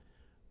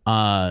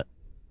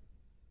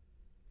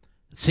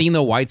 Seeing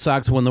the White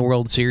Sox win the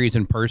World Series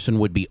in person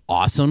would be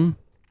awesome.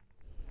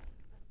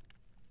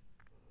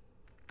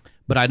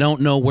 But I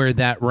don't know where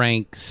that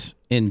ranks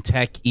in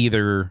Tech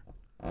either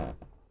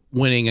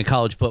winning a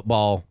college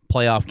football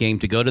playoff game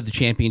to go to the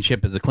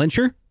championship as a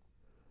clincher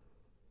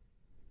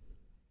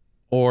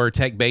or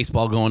Tech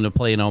baseball going to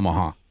play in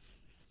Omaha.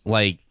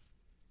 Winning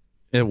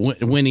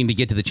to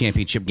get to the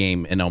championship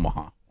game in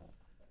Omaha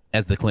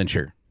as the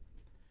clincher.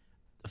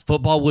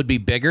 Football would be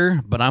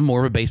bigger, but I'm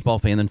more of a baseball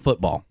fan than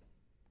football.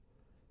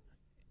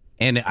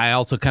 And I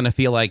also kind of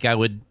feel like I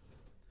would,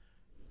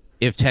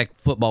 if Tech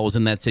football was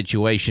in that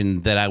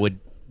situation, that I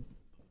would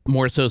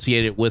more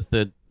associate it with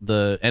the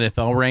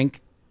NFL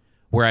rank,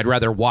 where I'd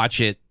rather watch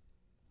it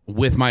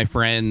with my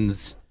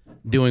friends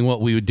doing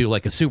what we would do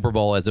like a Super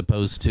Bowl as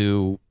opposed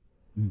to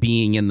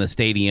being in the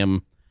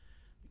stadium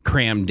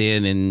crammed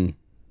in and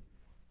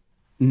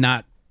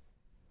not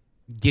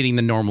getting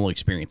the normal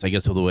experience, I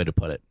guess is the way to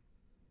put it.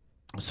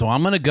 So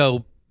I'm going to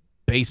go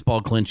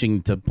baseball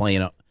clinching to play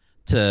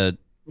the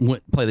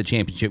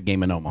championship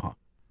game in Omaha.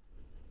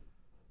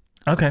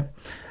 Okay.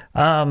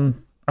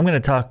 I'm going to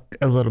talk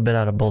a little bit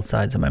out of both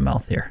sides of my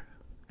mouth here.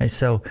 Okay,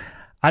 so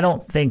I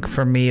don't think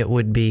for me it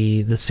would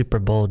be the Super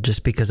Bowl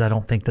just because I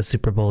don't think the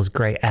Super Bowl is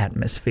great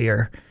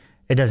atmosphere.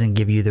 It doesn't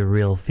give you the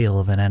real feel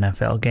of an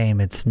NFL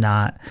game. It's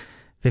not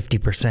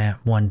 50%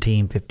 one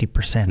team,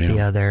 50%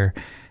 the other.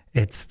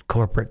 It's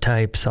corporate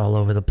types all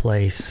over the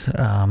place.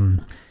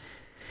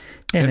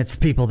 And it's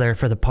people there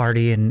for the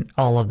party and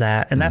all of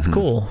that. And that's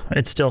cool.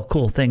 It's still a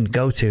cool thing to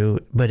go to.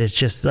 But it's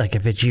just like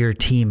if it's your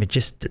team, it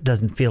just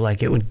doesn't feel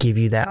like it would give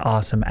you that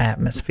awesome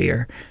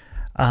atmosphere.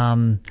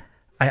 I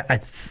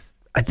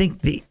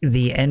think the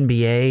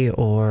NBA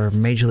or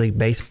Major League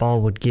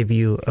Baseball would give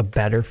you a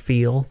better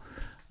feel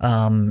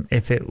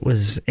if it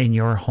was in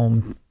your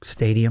home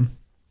stadium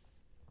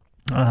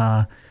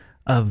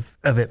of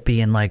it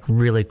being like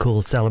really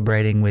cool,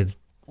 celebrating with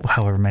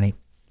however many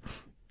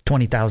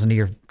 20,000 of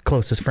your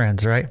closest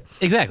friends, right?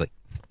 Exactly.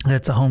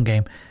 It's a home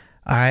game.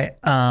 All right.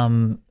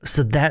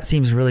 So that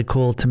seems really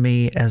cool to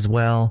me as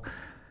well.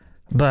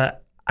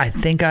 But I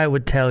think I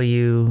would tell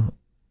you,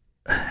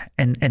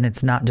 and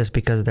it's not just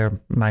because they're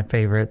my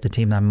favorite, the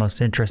team I'm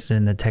most interested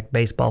in, the Tech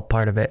baseball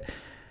part of it,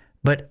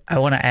 but I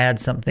want to add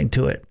something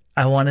to it.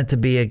 I want it to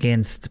be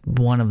against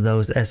one of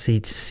those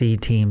SEC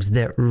teams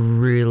that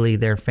really,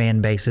 their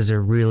fan bases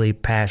are really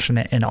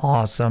passionate and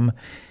awesome,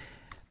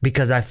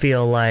 because I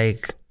feel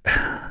like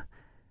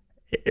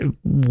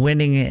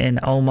winning in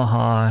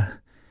Omaha,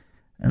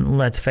 and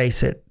let's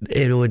face it,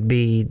 it would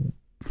be,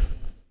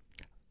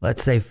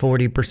 let's say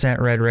 40%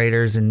 Red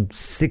Raiders and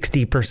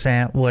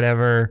 60%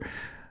 whatever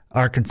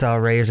Arkansas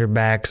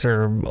Razorbacks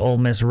or Ole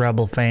Miss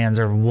Rebel fans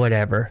or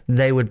whatever.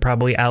 They would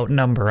probably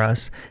outnumber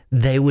us.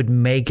 They would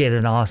make it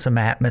an awesome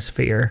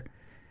atmosphere.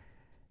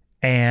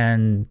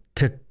 And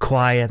to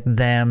quiet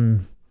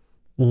them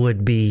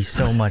would be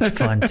so much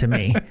fun to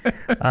me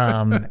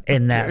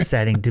in that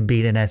setting, to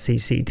beat an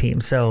SEC team.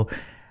 So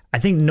I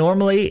think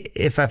normally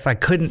if I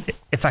couldn't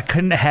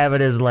have it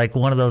as like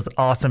one of those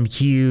awesome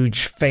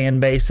huge fan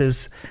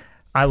bases,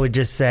 I would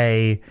just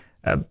say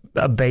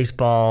a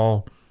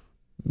baseball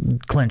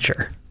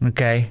clincher,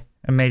 okay?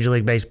 A Major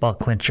League Baseball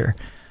clincher.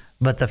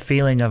 But the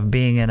feeling of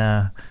being in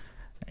a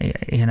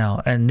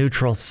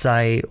neutral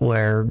site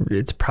where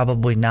it's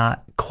probably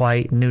not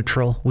quite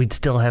neutral, we'd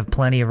still have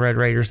plenty of Red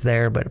Raiders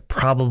there, but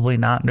probably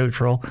not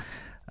neutral.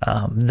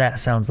 That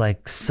sounds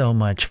like so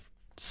much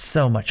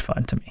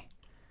fun to me.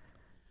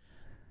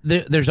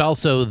 There's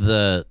also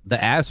the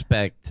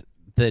aspect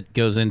that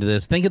goes into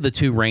this. Think of the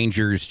two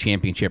Rangers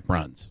championship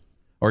runs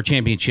or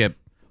championship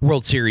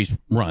World Series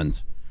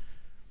runs.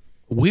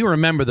 We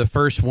remember the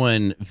first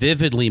one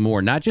vividly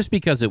more, not just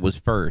because it was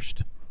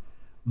first,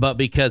 but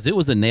because it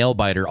was a nail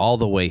biter all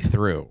the way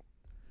through.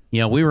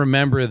 You know, we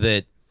remember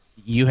that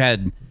you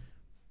had,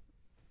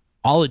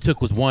 all it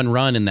took was one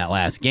run in that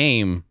last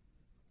game,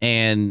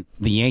 and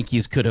the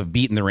Yankees could have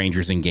beaten the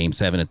Rangers in Game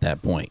 7 at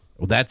that point.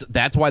 Well,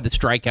 that's why the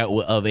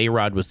strikeout of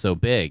A-Rod was so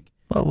big.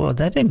 Well,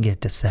 that didn't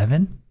get to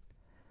 7.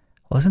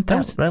 Wasn't that?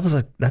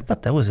 I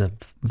thought that was a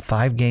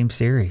 5-game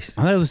series.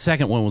 I thought the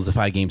second one was the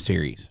 5-game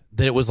series.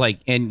 That it was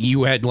like, and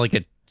you had like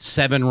a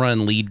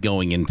 7-run lead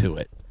going into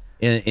it,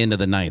 into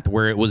the 9th,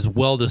 where it was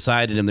well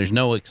decided and there's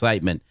no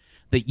excitement.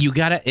 That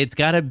it's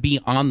gotta be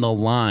on the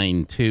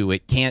line too.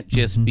 It can't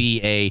just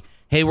be a,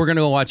 hey, we're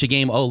gonna go watch a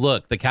game. Oh,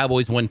 look, the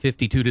Cowboys won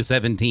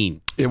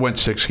 52-17. It went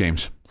 6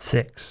 games.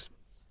 6.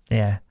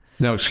 Yeah.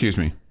 No, excuse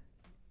me.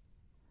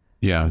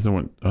 Yeah, I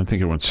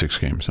think it went 6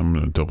 games. I'm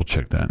going to double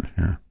check that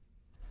here.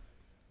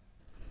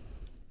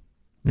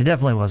 It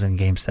definitely wasn't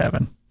Game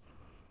 7.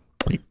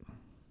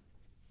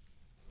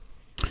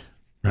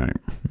 Right.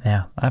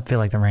 Yeah, I feel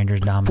like the Rangers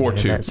dominated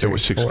 4-2. that series. It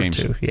was 6 games.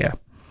 4-2.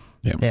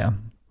 Yeah.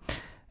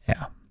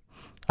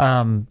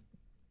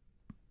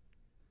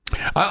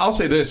 I'll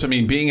say this. I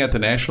mean, being at the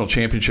national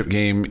championship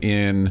game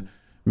in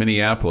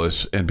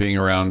Minneapolis and being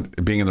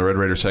in the Red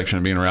Raider section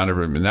and being around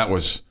everyone, that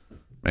was,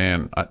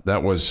 man,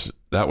 that was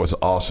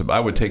awesome. I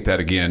would take that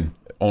again.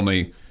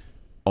 Only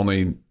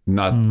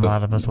not a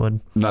lot of us would.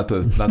 Not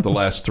the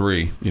last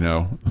 3, you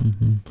know.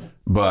 Mm-hmm.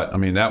 But I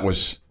mean, that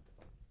was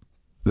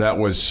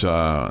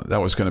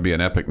going to be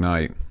an epic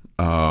night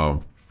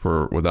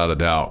for without a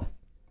doubt.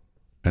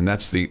 And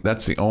that's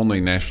the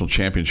only national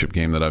championship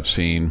game that I've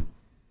seen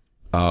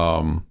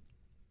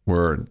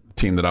where a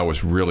team that I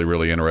was really,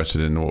 really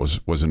interested in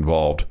was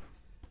involved.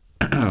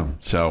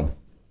 So,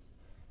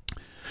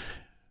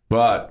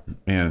 but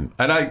and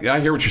I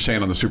hear what you're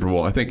saying on the Super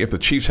Bowl. I think if the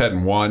Chiefs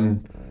hadn't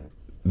won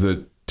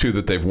the 2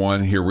 that they've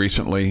won here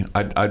recently,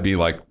 I'd be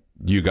like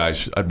you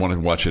guys. I'd want to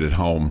watch it at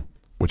home,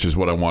 which is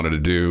what I wanted to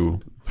do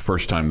the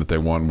first time that they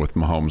won with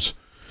Mahomes.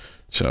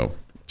 So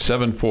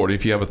 740.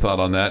 If you have a thought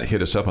on that,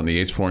 hit us up on the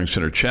Yates Flooring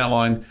Center chat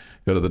line.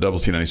 Go to the Double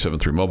T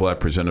 97.3 mobile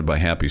app presented by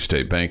Happy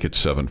State Bank at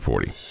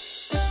 740.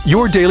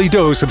 Your daily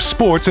dose of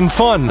sports and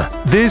fun.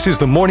 This is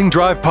the Morning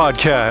Drive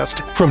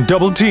Podcast from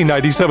Double T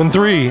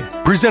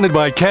 97.3, presented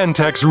by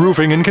Cantex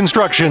Roofing and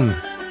Construction.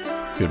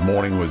 Good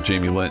morning with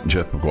Jamie Lent and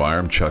Jeff McGuire.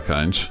 I'm Chuck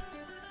Heinz.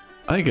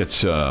 I think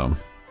it's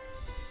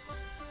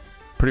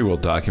pretty well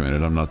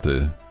documented. I'm not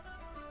the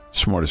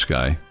smartest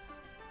guy.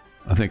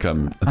 I think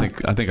I'm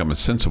a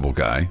sensible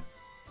guy.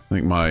 I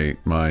think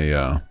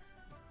my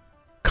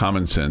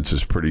common sense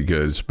is pretty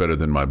good. It's better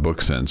than my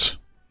book sense.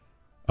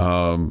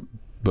 But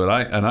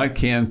I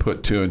can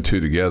put 2 and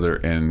 2 together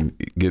and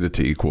get it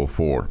to equal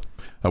 4.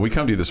 We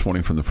come to you this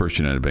morning from the First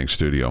United Bank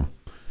studio.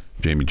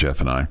 Jamie,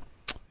 Jeff, and I.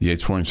 The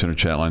Yates Flooring Center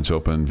chat line's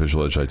open.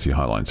 Visual Edge IT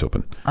hotline's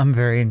open. I'm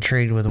very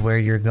intrigued with where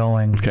you're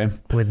going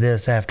with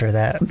this after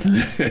that.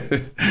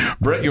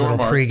 Brett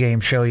Yormark.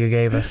 Pregame show you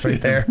gave us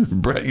right there.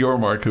 Brett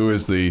Yormark, who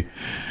is the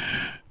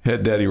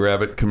head Daddy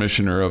Rabbit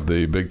commissioner of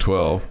the Big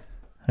 12.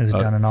 Who's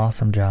done an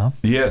awesome job.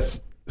 Yes.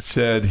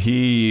 Said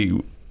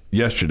he,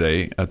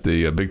 yesterday at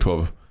the Big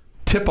 12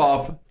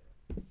 tip-off,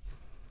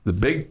 the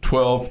Big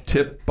 12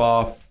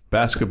 tip-off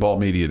basketball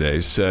media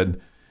days,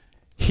 said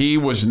he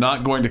was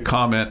not going to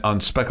comment on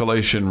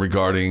speculation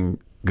regarding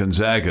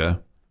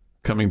Gonzaga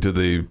coming to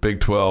the Big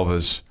 12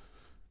 as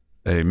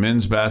a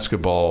men's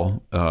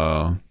basketball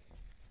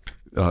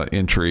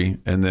entry,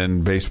 and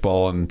then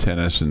baseball and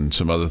tennis and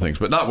some other things,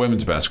 but not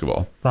women's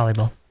basketball.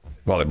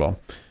 Volleyball.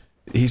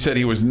 He said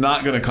he was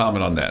not going to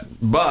comment on that.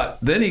 But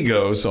then he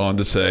goes on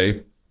to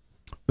say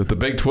that the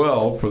Big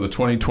 12 for the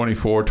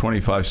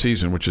 2024-25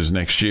 season, which is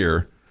next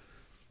year,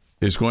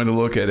 is going to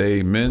look at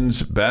a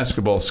men's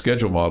basketball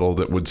schedule model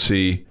that would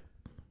see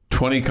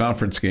 20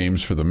 conference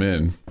games for the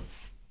men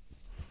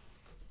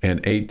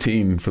and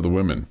 18 for the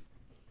women.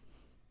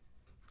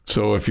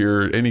 So if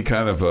you're any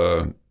kind of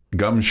a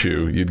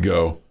gumshoe, you'd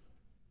go,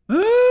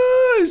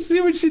 I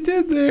see what you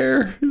did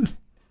there.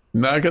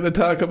 Not going to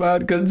talk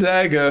about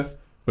Gonzaga,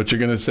 but you're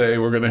going to say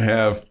we're going to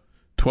have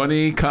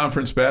 20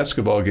 conference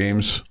basketball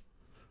games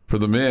for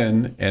the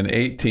men and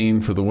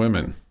 18 for the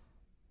women.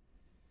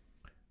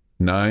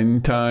 9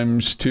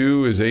 times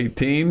 2 is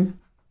 18.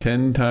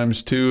 10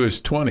 times 2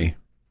 is 20.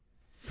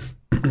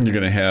 You're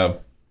going to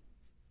have,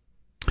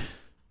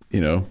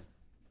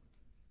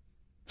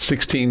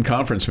 16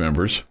 conference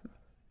members,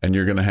 and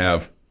you're going to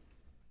have,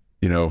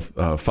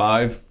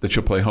 5 that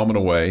you'll play home and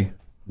away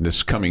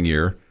this coming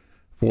year,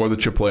 4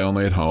 that you'll play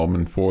only at home,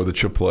 and 4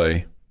 that you'll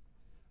play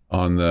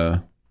on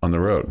the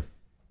road.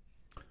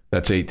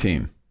 That's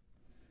 18.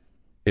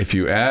 If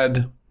you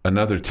add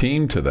another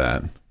team to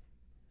that,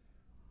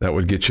 that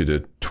would get you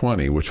to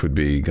 20, which would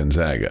be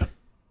Gonzaga.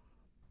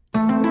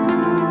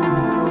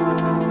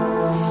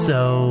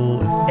 So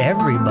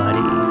everybody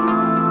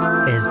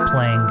is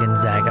playing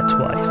Gonzaga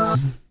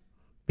twice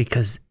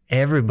because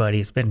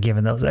everybody's been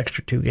given those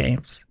extra 2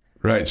 games.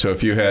 Right. So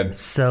if you had...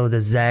 So the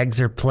Zags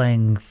are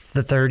playing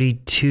the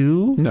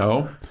 32?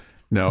 No.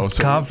 So,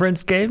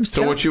 conference games?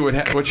 So what you would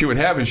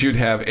have is you'd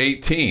have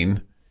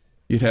 18.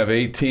 You'd have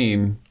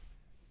 18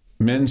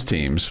 men's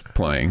teams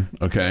playing,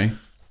 okay?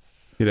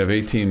 You'd have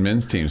 18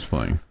 men's teams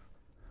playing.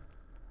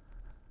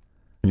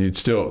 And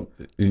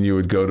you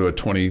would go to a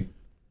 20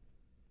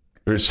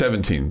 or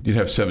 17. You'd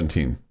have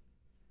 17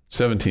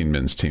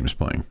 men's teams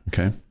playing,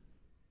 okay?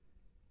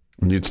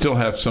 And you'd still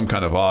have some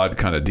kind of odd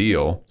kind of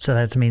deal. So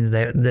that means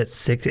that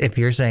 6, if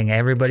you're saying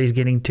everybody's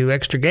getting 2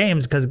 extra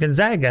games because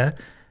Gonzaga,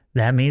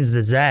 that means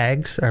the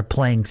Zags are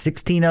playing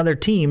 16 other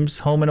teams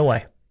home and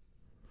away.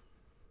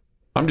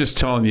 I'm just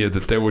telling you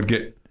that they would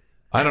get...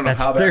 I don't know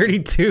That's how that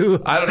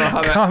 32 I don't know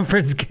how that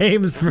conference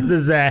games for the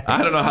Zags. I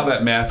don't know how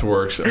that math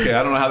works. Okay,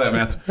 I don't know how that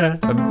math I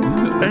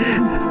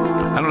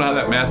don't know how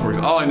that math works.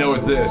 All I know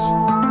is this.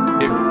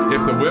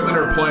 If the women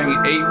are playing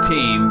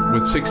 18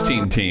 with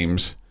 16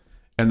 teams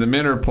and the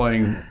men are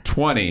playing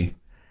 20,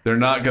 they're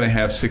not going to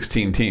have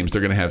 16 teams.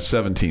 They're going to have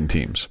 17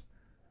 teams.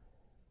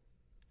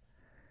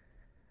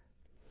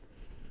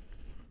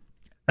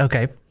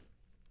 Okay.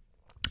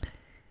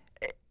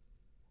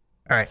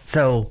 All right.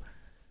 So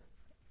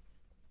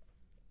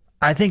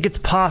I think it's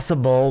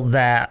possible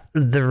that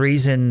the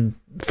reason,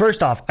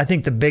 first off, I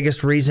think the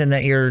biggest reason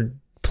that you're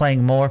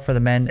playing more for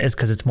the men is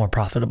because it's more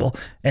profitable,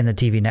 and the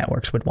TV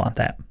networks would want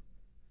that.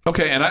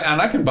 Okay, and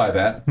I can buy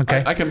that.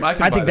 Okay, I can.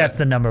 I think that's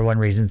the number one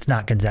reason. It's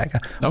not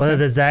Gonzaga, whether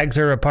the Zags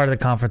are a part of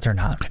the conference or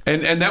not.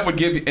 And that would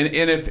give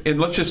and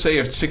let's just say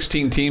if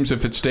 16 teams,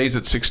 if it stays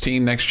at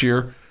 16 next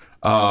year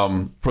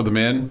for the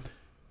men,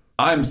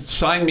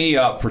 sign me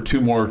up for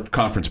 2 more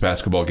conference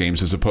basketball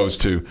games as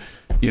opposed to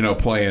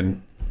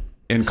playing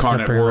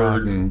Incarnate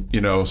Word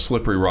and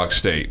Slippery Rock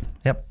State.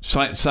 Yep.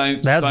 That's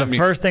the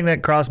first thing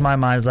that crossed my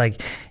mind. Is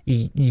like,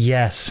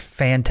 yes,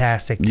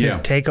 fantastic.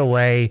 Take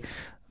away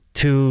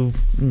 2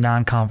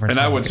 non-conference. And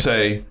I would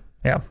say,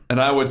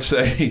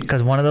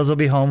 because one of those will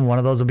be home, one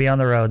of those will be on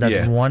the road.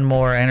 That's one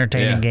more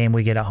entertaining game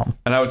we get at home.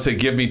 And I would say,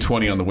 give me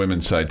 20 on the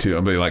women's side too.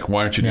 I'd be like,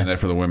 why aren't you doing that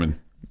for the women?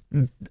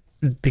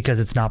 Because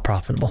it's not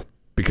profitable.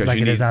 Because like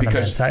you it need, is on because, the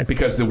men's side.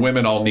 Because the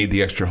women all need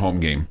the extra home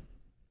game,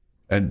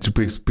 and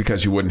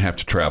because you wouldn't have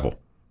to travel.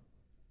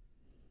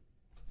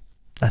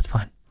 That's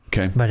fine.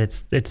 Okay. But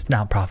it's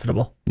not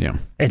profitable. Yeah.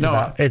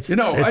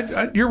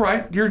 You're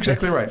right. You're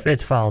exactly right.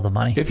 It's follow the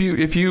money. If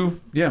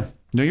you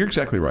no, you're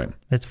exactly right.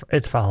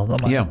 It's follow the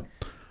money. Yeah.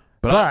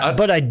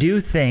 But I do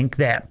think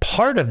that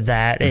part of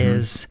that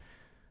is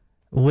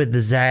with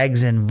the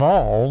Zags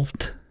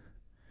involved,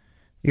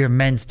 your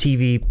men's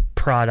TV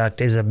product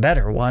is a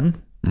better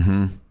one.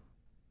 Mm-hmm.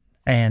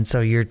 And so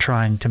you're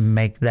trying to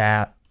make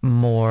that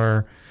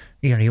more,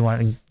 you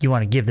want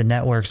to give the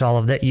networks all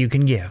of that you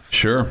can give.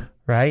 Sure.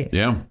 Right?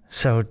 Yeah.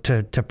 So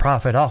to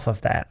profit off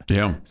of that.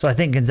 Yeah. So I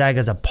think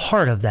Gonzaga's a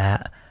part of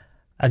that.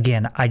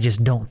 Again, I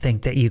just don't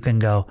think that you can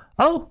go,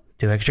 2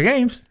 extra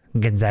games,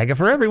 Gonzaga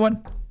for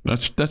everyone.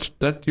 That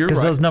you're right.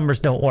 Because those numbers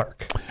don't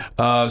work.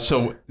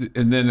 So,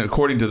 and then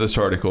according to this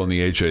article in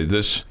the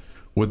AJ,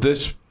 with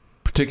this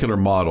particular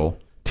model,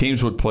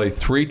 teams would play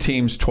 3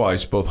 teams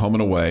twice, both home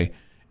and away,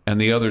 and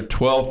the other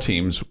 12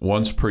 teams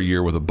once per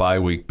year with a bye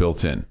week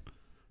built in.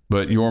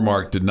 But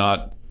Yormark did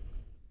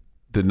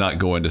not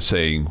go into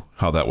saying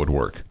how that would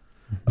work.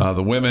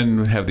 The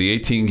women have the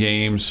 18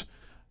 games.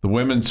 The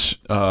women's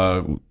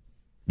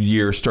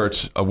year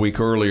starts a week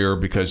earlier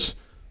because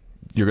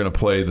you're going to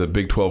play the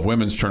Big 12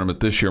 women's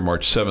tournament this year,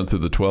 March 7th through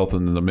the 12th,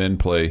 and then the men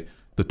play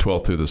the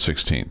 12th through the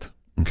 16th.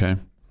 Okay?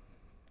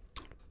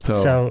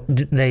 So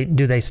do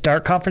they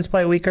start conference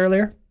play a week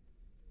earlier?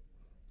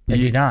 They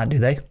do not, do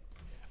they?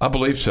 I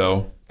believe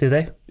so. Do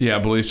they? Yeah, I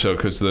believe so,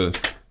 because the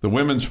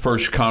women's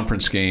first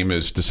conference game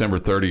is December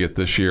 30th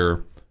this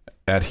year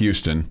at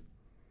Houston.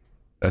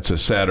 That's a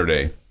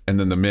Saturday. And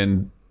then the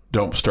men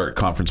don't start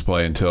conference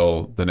play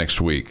until the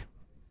next week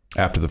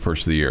after the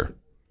first of the year.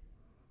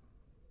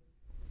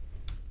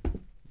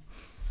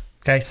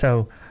 Okay,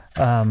 so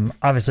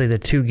obviously the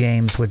 2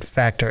 games would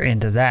factor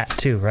into that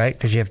too, right?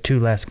 Because you have 2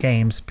 less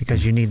games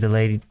because you need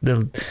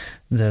the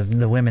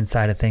women's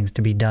side of things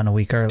to be done a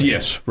week early.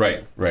 Yes,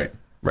 right.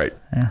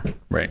 Yeah.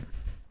 Right.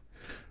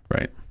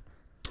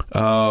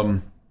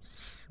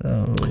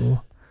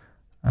 So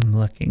I'm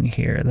looking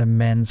here. The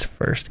men's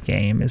first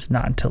game is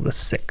not until the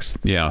 6th.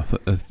 Yeah,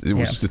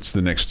 it's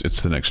the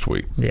next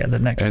week. Yeah, the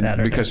next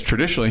Saturday. Because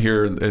traditionally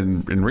here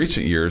in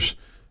recent years,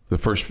 the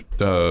first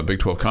Big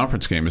 12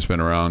 conference game has been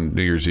around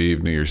New Year's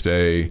Eve, New Year's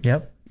Day.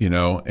 Yep.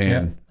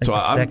 And so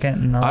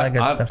second and all that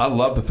good stuff. I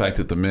love the fact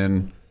that the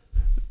men,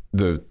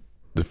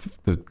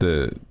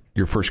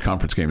 your first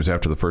conference game is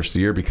after the first of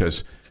the year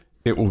because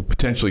it will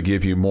potentially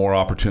give you more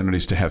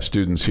opportunities to have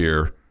students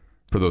here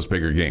for those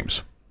bigger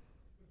games.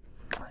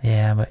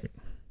 Yeah, but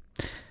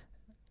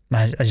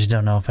I just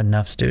don't know if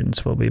enough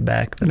students will be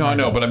back. No, I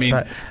know, but I mean,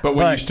 but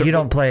when you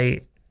don't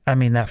play. I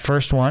mean, that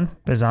first one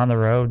is on the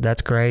road.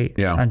 That's great.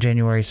 Yeah. On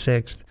January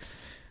 6th.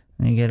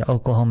 And you get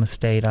Oklahoma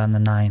State on the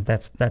 9th.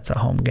 That's a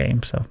home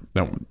game. So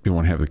you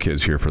won't have the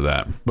kids here for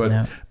that.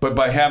 But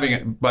by having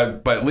it, by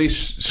at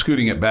least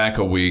scooting it back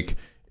a week,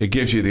 it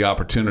gives you the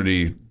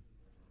opportunity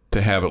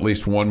to have at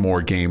least one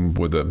more game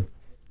with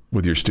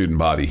your student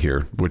body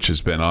here, which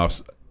has been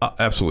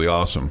absolutely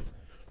awesome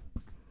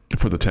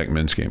for the Tech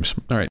men's games.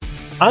 All right.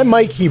 I'm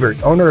Mike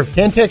Hebert, owner of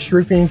Cantex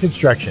Roofing and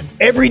Construction.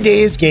 Every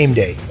day is game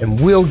day, and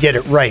we'll get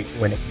it right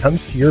when it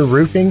comes to your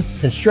roofing,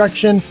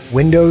 construction,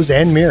 windows,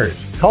 and mirrors.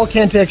 Call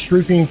Cantex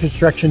Roofing and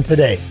Construction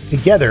today.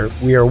 Together,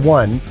 we are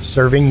one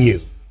serving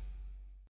you.